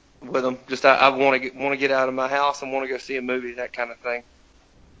with them. Just I want to get out of my house and want to go see a movie, that kind of thing.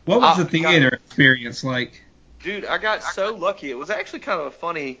 What was the theater experience like? Dude, I got so lucky. It was actually kind of a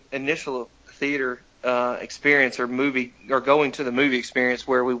funny initial theater experience or going to the movie experience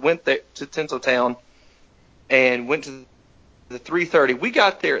where we went there to Tinseltown and went to the 3:30. We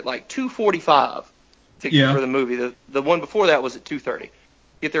got there at like 2:45 for the movie. The one before that was at 2:30.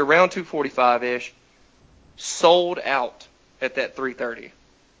 Get there around 2:45-ish. Sold out at that 3:30.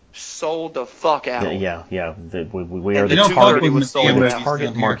 Sold the fuck out. Yeah. We are the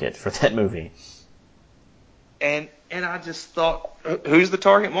target market for that movie. And I just thought, who's the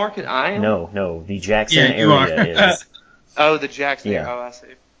target market? I am? No, the Jackson area is. Oh, the Jackson area. Yeah. Oh, I see.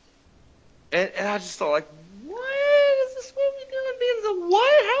 And I just thought, like, what is this movie doing being the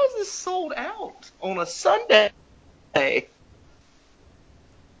what? How is this sold out on a Sunday? I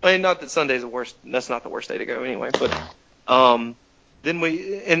mean, not that Sunday's the worst. That's not the worst day to go anyway. But then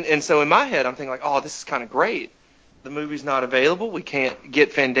and so in my head, I'm thinking like, oh, this is kind of great. The movie's not available. We can't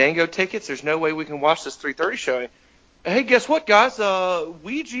get Fandango tickets. There's no way we can watch this 3:30 showing. Hey, guess what, guys?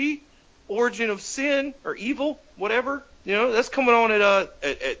 Ouija, Origin of Sin or Evil, whatever. You know, that's coming on at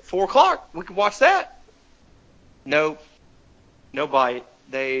 4:00. We could watch that. No bite.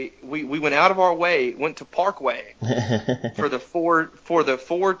 We went out of our way, went to Parkway for the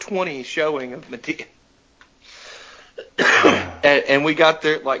 4:20 showing of Medea, and we got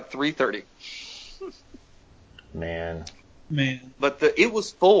there at like 3:30. Man. But it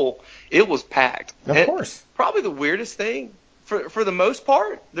was full. It was packed. Of course. Probably the weirdest thing, for the most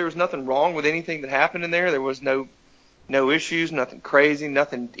part, there was nothing wrong with anything that happened in there. There was no issues, nothing crazy,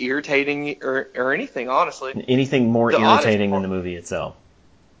 nothing irritating or anything, honestly. Anything more irritating than the movie itself?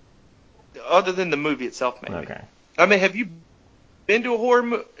 Other than the movie itself, maybe. Okay. I mean, have you been to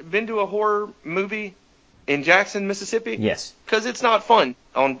a horror movie in Jackson, Mississippi? Yes. Because it's not fun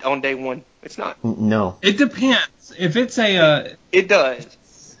on day one. It's not. No. It depends. If it's a... it does.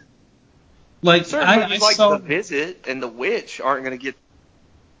 Like, certain movies like saw... The Visit and The Witch aren't going to get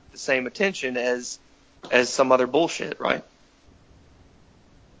the same attention as some other bullshit, right?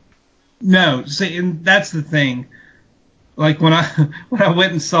 No. See, and that's the thing. Like, when I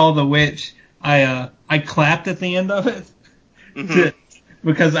went and saw The Witch, I clapped at the end of it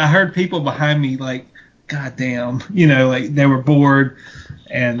because I heard people behind me like, God damn, like they were bored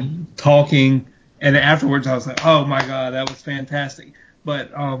and talking, and afterwards I was like, oh my God, that was fantastic.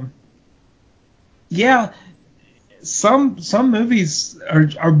 But yeah, some movies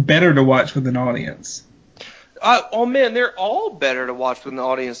are better to watch with an audience. Oh man, they're all better to watch with an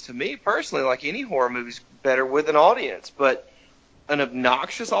audience. To me personally, like any horror movie's better with an audience, but an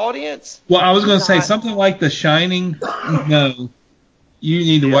obnoxious audience. Well, I was going to say something like The Shining. No, you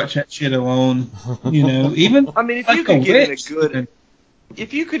need to watch that shit alone. Even I mean, if like you could The get Witch,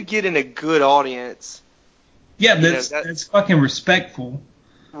 if you could get in a good audience, yeah, that's fucking respectful.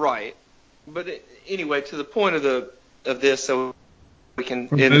 Right. But anyway, to the point of this, so we can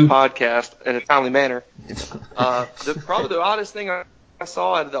end the podcast in a timely manner. Probably the oddest thing I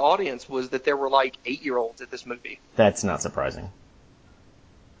saw out of the audience was that there were like 8-year-olds at this movie. That's not surprising.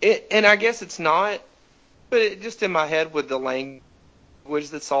 And I guess it's not, but just in my head with the language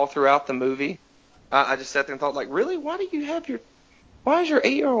that's all throughout the movie, I just sat there and thought, like, really? Why is your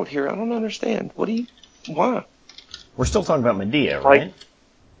 8-year-old here? I don't understand. Why? We're still talking about Madea, right?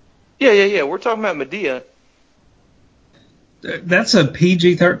 Yeah. We're talking about Madea. That's a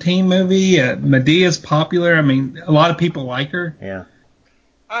PG-13 movie. Medea's popular. I mean, a lot of people like her. Yeah.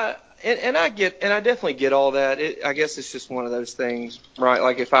 And I definitely get all that. I guess it's just one of those things, right?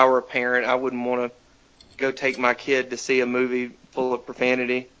 Like if I were a parent, I wouldn't want to go take my kid to see a movie full of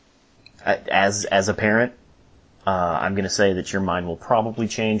profanity. As a parent, I'm going to say that your mind will probably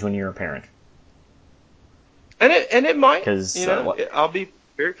change when you're a parent. And it might, 'Cause, I'll be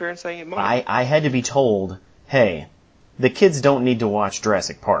very fair in saying it might. I had to be told, hey, the kids don't need to watch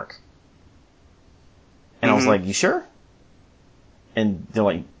Jurassic Park. And I was like, you sure? And they're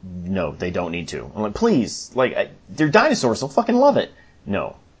like, no, they don't need to. I'm like, please, they're dinosaurs, they'll fucking love it.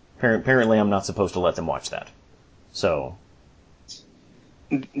 No. Apparently I'm not supposed to let them watch that. So.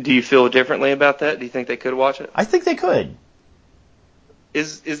 Do you feel differently about that? Do you think they could watch it? I think they could.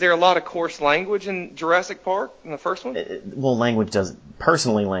 Is there a lot of coarse language in Jurassic Park, in the first one? Well, language doesn't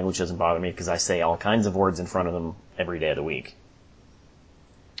bother me because I say all kinds of words in front of them every day of the week.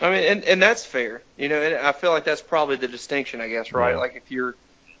 I mean, and that's fair, and I feel like that's probably the distinction, I guess, right? Yeah. Like if you're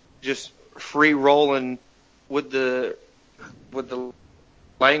just free rolling with the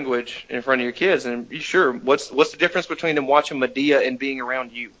language in front of your kids, and sure, what's the difference between them watching Madea and being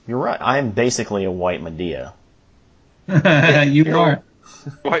around you? You're right. I'm basically a white Madea. You are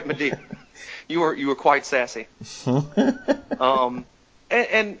white Madea. You were quite sassy. And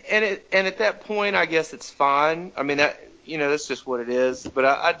at that point, I guess it's fine. I mean that. That's just what it is.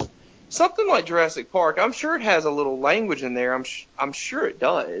 But something like Jurassic Park, I'm sure it has a little language in there. I'm sure it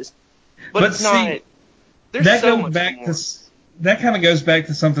does. But it's not. There's that so goes much back more. to that kind of goes back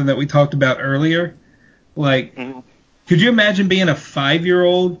to something that we talked about earlier. Like, could you imagine being a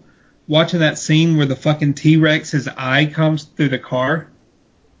 5-year-old watching that scene where the fucking T-Rex, his eye comes through the car?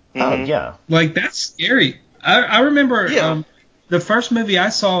 Oh yeah. Like that's scary. I remember the first movie I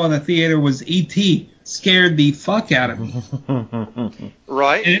saw in the theater was E.T. Scared the fuck out of me.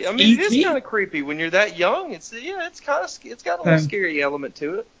 Right? I mean, it is E.T. kind of creepy when you're that young. It's got a little scary element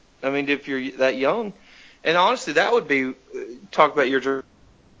to it. I mean, if you're that young, and honestly, that would be talk about your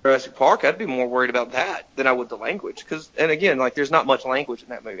Jurassic Park. I'd be more worried about that than I would the language. And again, like there's not much language in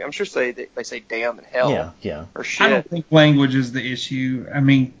that movie. I'm sure they say damn and hell. Yeah. Or shit. I don't think language is the issue. I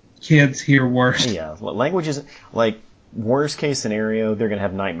mean, kids hear worse. Yeah, language is like worst case scenario. They're gonna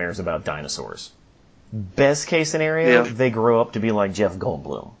have nightmares about dinosaurs. Best case scenario, they grow up to be like Jeff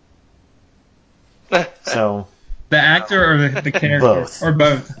Goldblum. So the actor or the character? Both. Or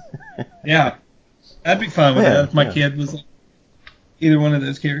both. Yeah. I'd be fine with that if my kid was like either one of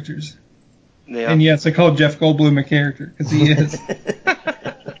those characters. Yeah. And yes, I call Jeff Goldblum a character because he is.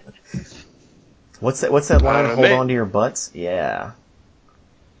 What's that line? Hold on to your butts? Yeah.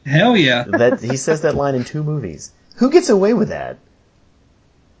 Hell yeah. He says that line in 2 movies. Who gets away with that?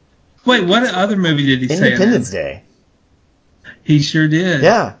 Wait, what other movie did he say? Independence Day. He sure did.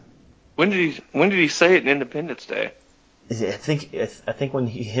 Yeah. When did he say it in Independence Day? I think when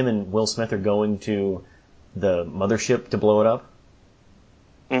him and Will Smith are going to the mothership to blow it up.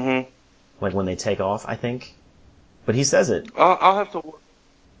 Mm-hmm. Like when they take off, I think. But he says it. I'll have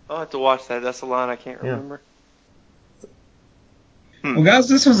to watch that. That's a line I can't remember. Well, guys,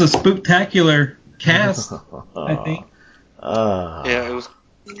 this was a spooktacular cast, I think. Yeah, it was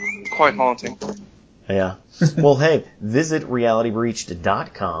quite haunting. Yeah. Well, hey, visit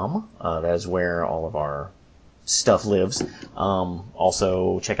realitybreached.com. That is where all of our stuff lives.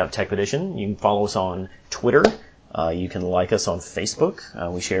 Also, check out Tech Edition. You can follow us on Twitter. You can like us on Facebook.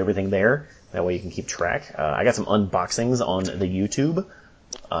 We share everything there. That way you can keep track. I got some unboxings on the YouTube.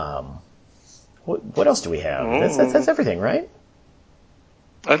 What else do we have? That's everything, right?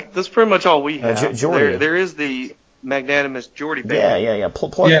 That's pretty much all we have. Jordy. There is the magnanimous Jordy Baby. Yeah.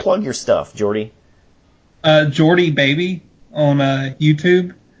 Plug your stuff, Jordy. Jordy Baby on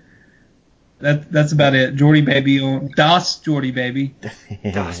YouTube. That's about it. Jordy Baby on Das Jordy Baby.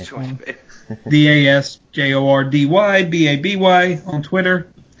 Das Jordy Baby. DASJORDY BABY on Twitter.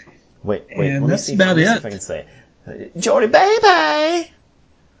 Wait. And let that's me see about if I can say it. Jordy Baby.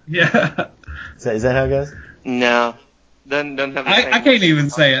 Yeah. Is that how it goes? No. Doesn't have the same I can't even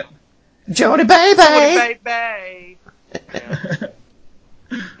say it. Jordy Baby. Jordy Baby. Yeah.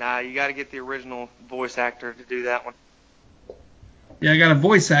 Nah, you got to get the original voice actor to do that one. Yeah, I got a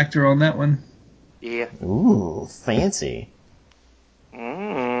voice actor on that one. Yeah. Ooh, fancy.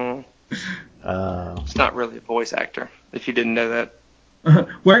 It's not really a voice actor, if you didn't know that.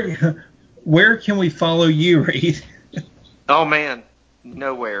 Where can we follow you, Reed? Oh man,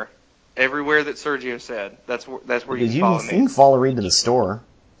 nowhere. Everywhere that Sergio said. That's where you can follow me. You can follow Reed to the store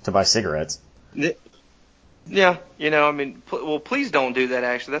to buy cigarettes. Yeah, I mean, please don't do that.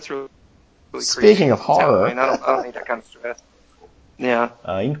 Actually, that's really Speaking creepy. of horror, I don't need that kind of stress. Yeah.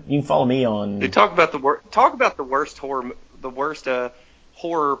 You can follow me on. Dude, talk about the worst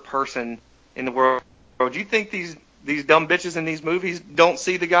horror person in the world. Do you think these dumb bitches in these movies don't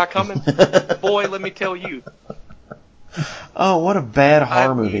see the guy coming? Boy, let me tell you. Oh, what a bad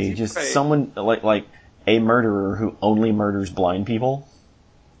horror movie! Just someone like a murderer who only murders blind people.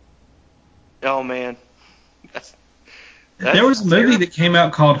 Oh man, there was a movie that came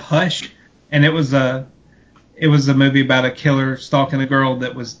out called Hush, and it was a movie about a killer stalking a girl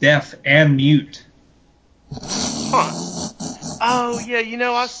that was deaf and mute. Huh. Oh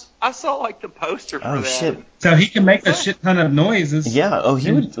yeah, I saw like the poster for that. Oh shit! So he can make a shit ton of noises. Yeah. Oh,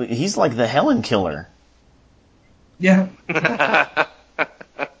 he's like the Helen killer. Yeah.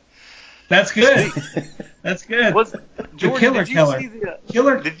 That's good. That's good. Jordan,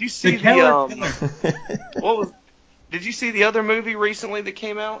 Did you see Did you see the other movie recently that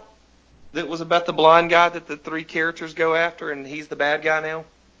came out that was about the blind guy that the three characters go after and he's the bad guy now?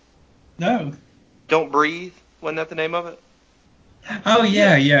 No. Don't Breathe. Wasn't that the name of it? Oh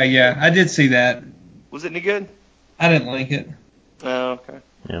yeah. I did see that. Was it any good? I didn't like it. Oh, okay.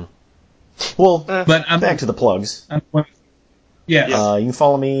 Yeah. Well, but I'm back to the plugs. Yeah. You can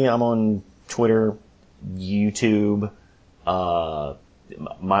follow me. I'm on Twitter, YouTube.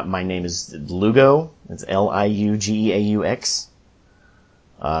 My name is Lugo. It's LIUGEAUX.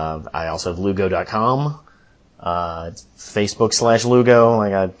 I also have Lugo.com. It's Facebook/Lugo.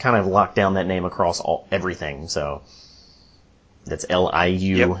 Like I kind of locked down that name across everything. So that's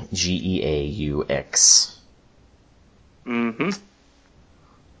LIUGEAUX. Mm-hmm.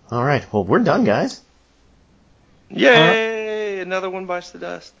 All right. Well, we're done, guys. Yay! Another one bites the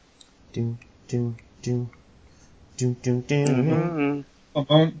dust. Do. Mm-hmm.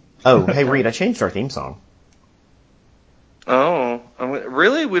 Oh, hey Reed, I changed our theme song. Oh,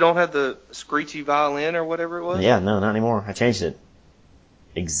 really? We don't have the screechy violin or whatever it was? Yeah, no, not anymore. I changed it.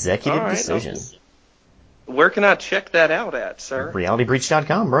 Executive decision. Okay. Where can I check that out at, sir?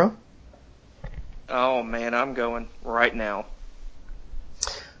 RealityBreach.com, bro. Oh man, I'm going right now.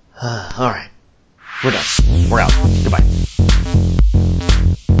 All right. We're done. We're out. Goodbye.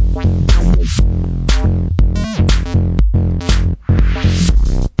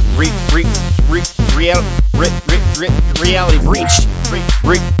 Reality breached. Reality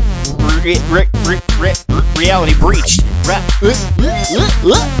breached. Reality breached.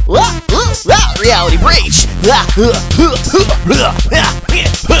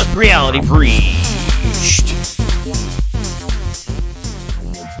 Reality breached.